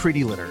created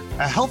Pretty Litter,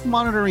 a health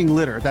monitoring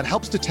litter that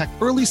helps detect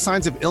early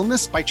signs of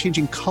illness by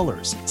changing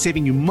colors,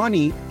 saving you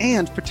money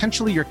and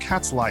potentially your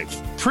cat's life.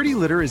 Pretty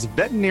Litter is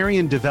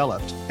veterinarian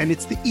developed, and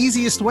it's the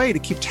easiest way to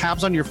keep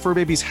tabs on your fur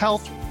baby's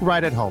health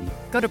right at home.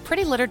 Go to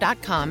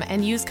prettylitter.com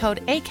and use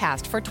code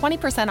ACAST for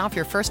 20% off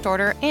your first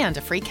order and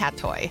a free cat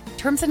toy.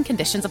 Terms and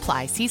conditions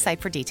apply. See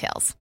site for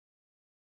details.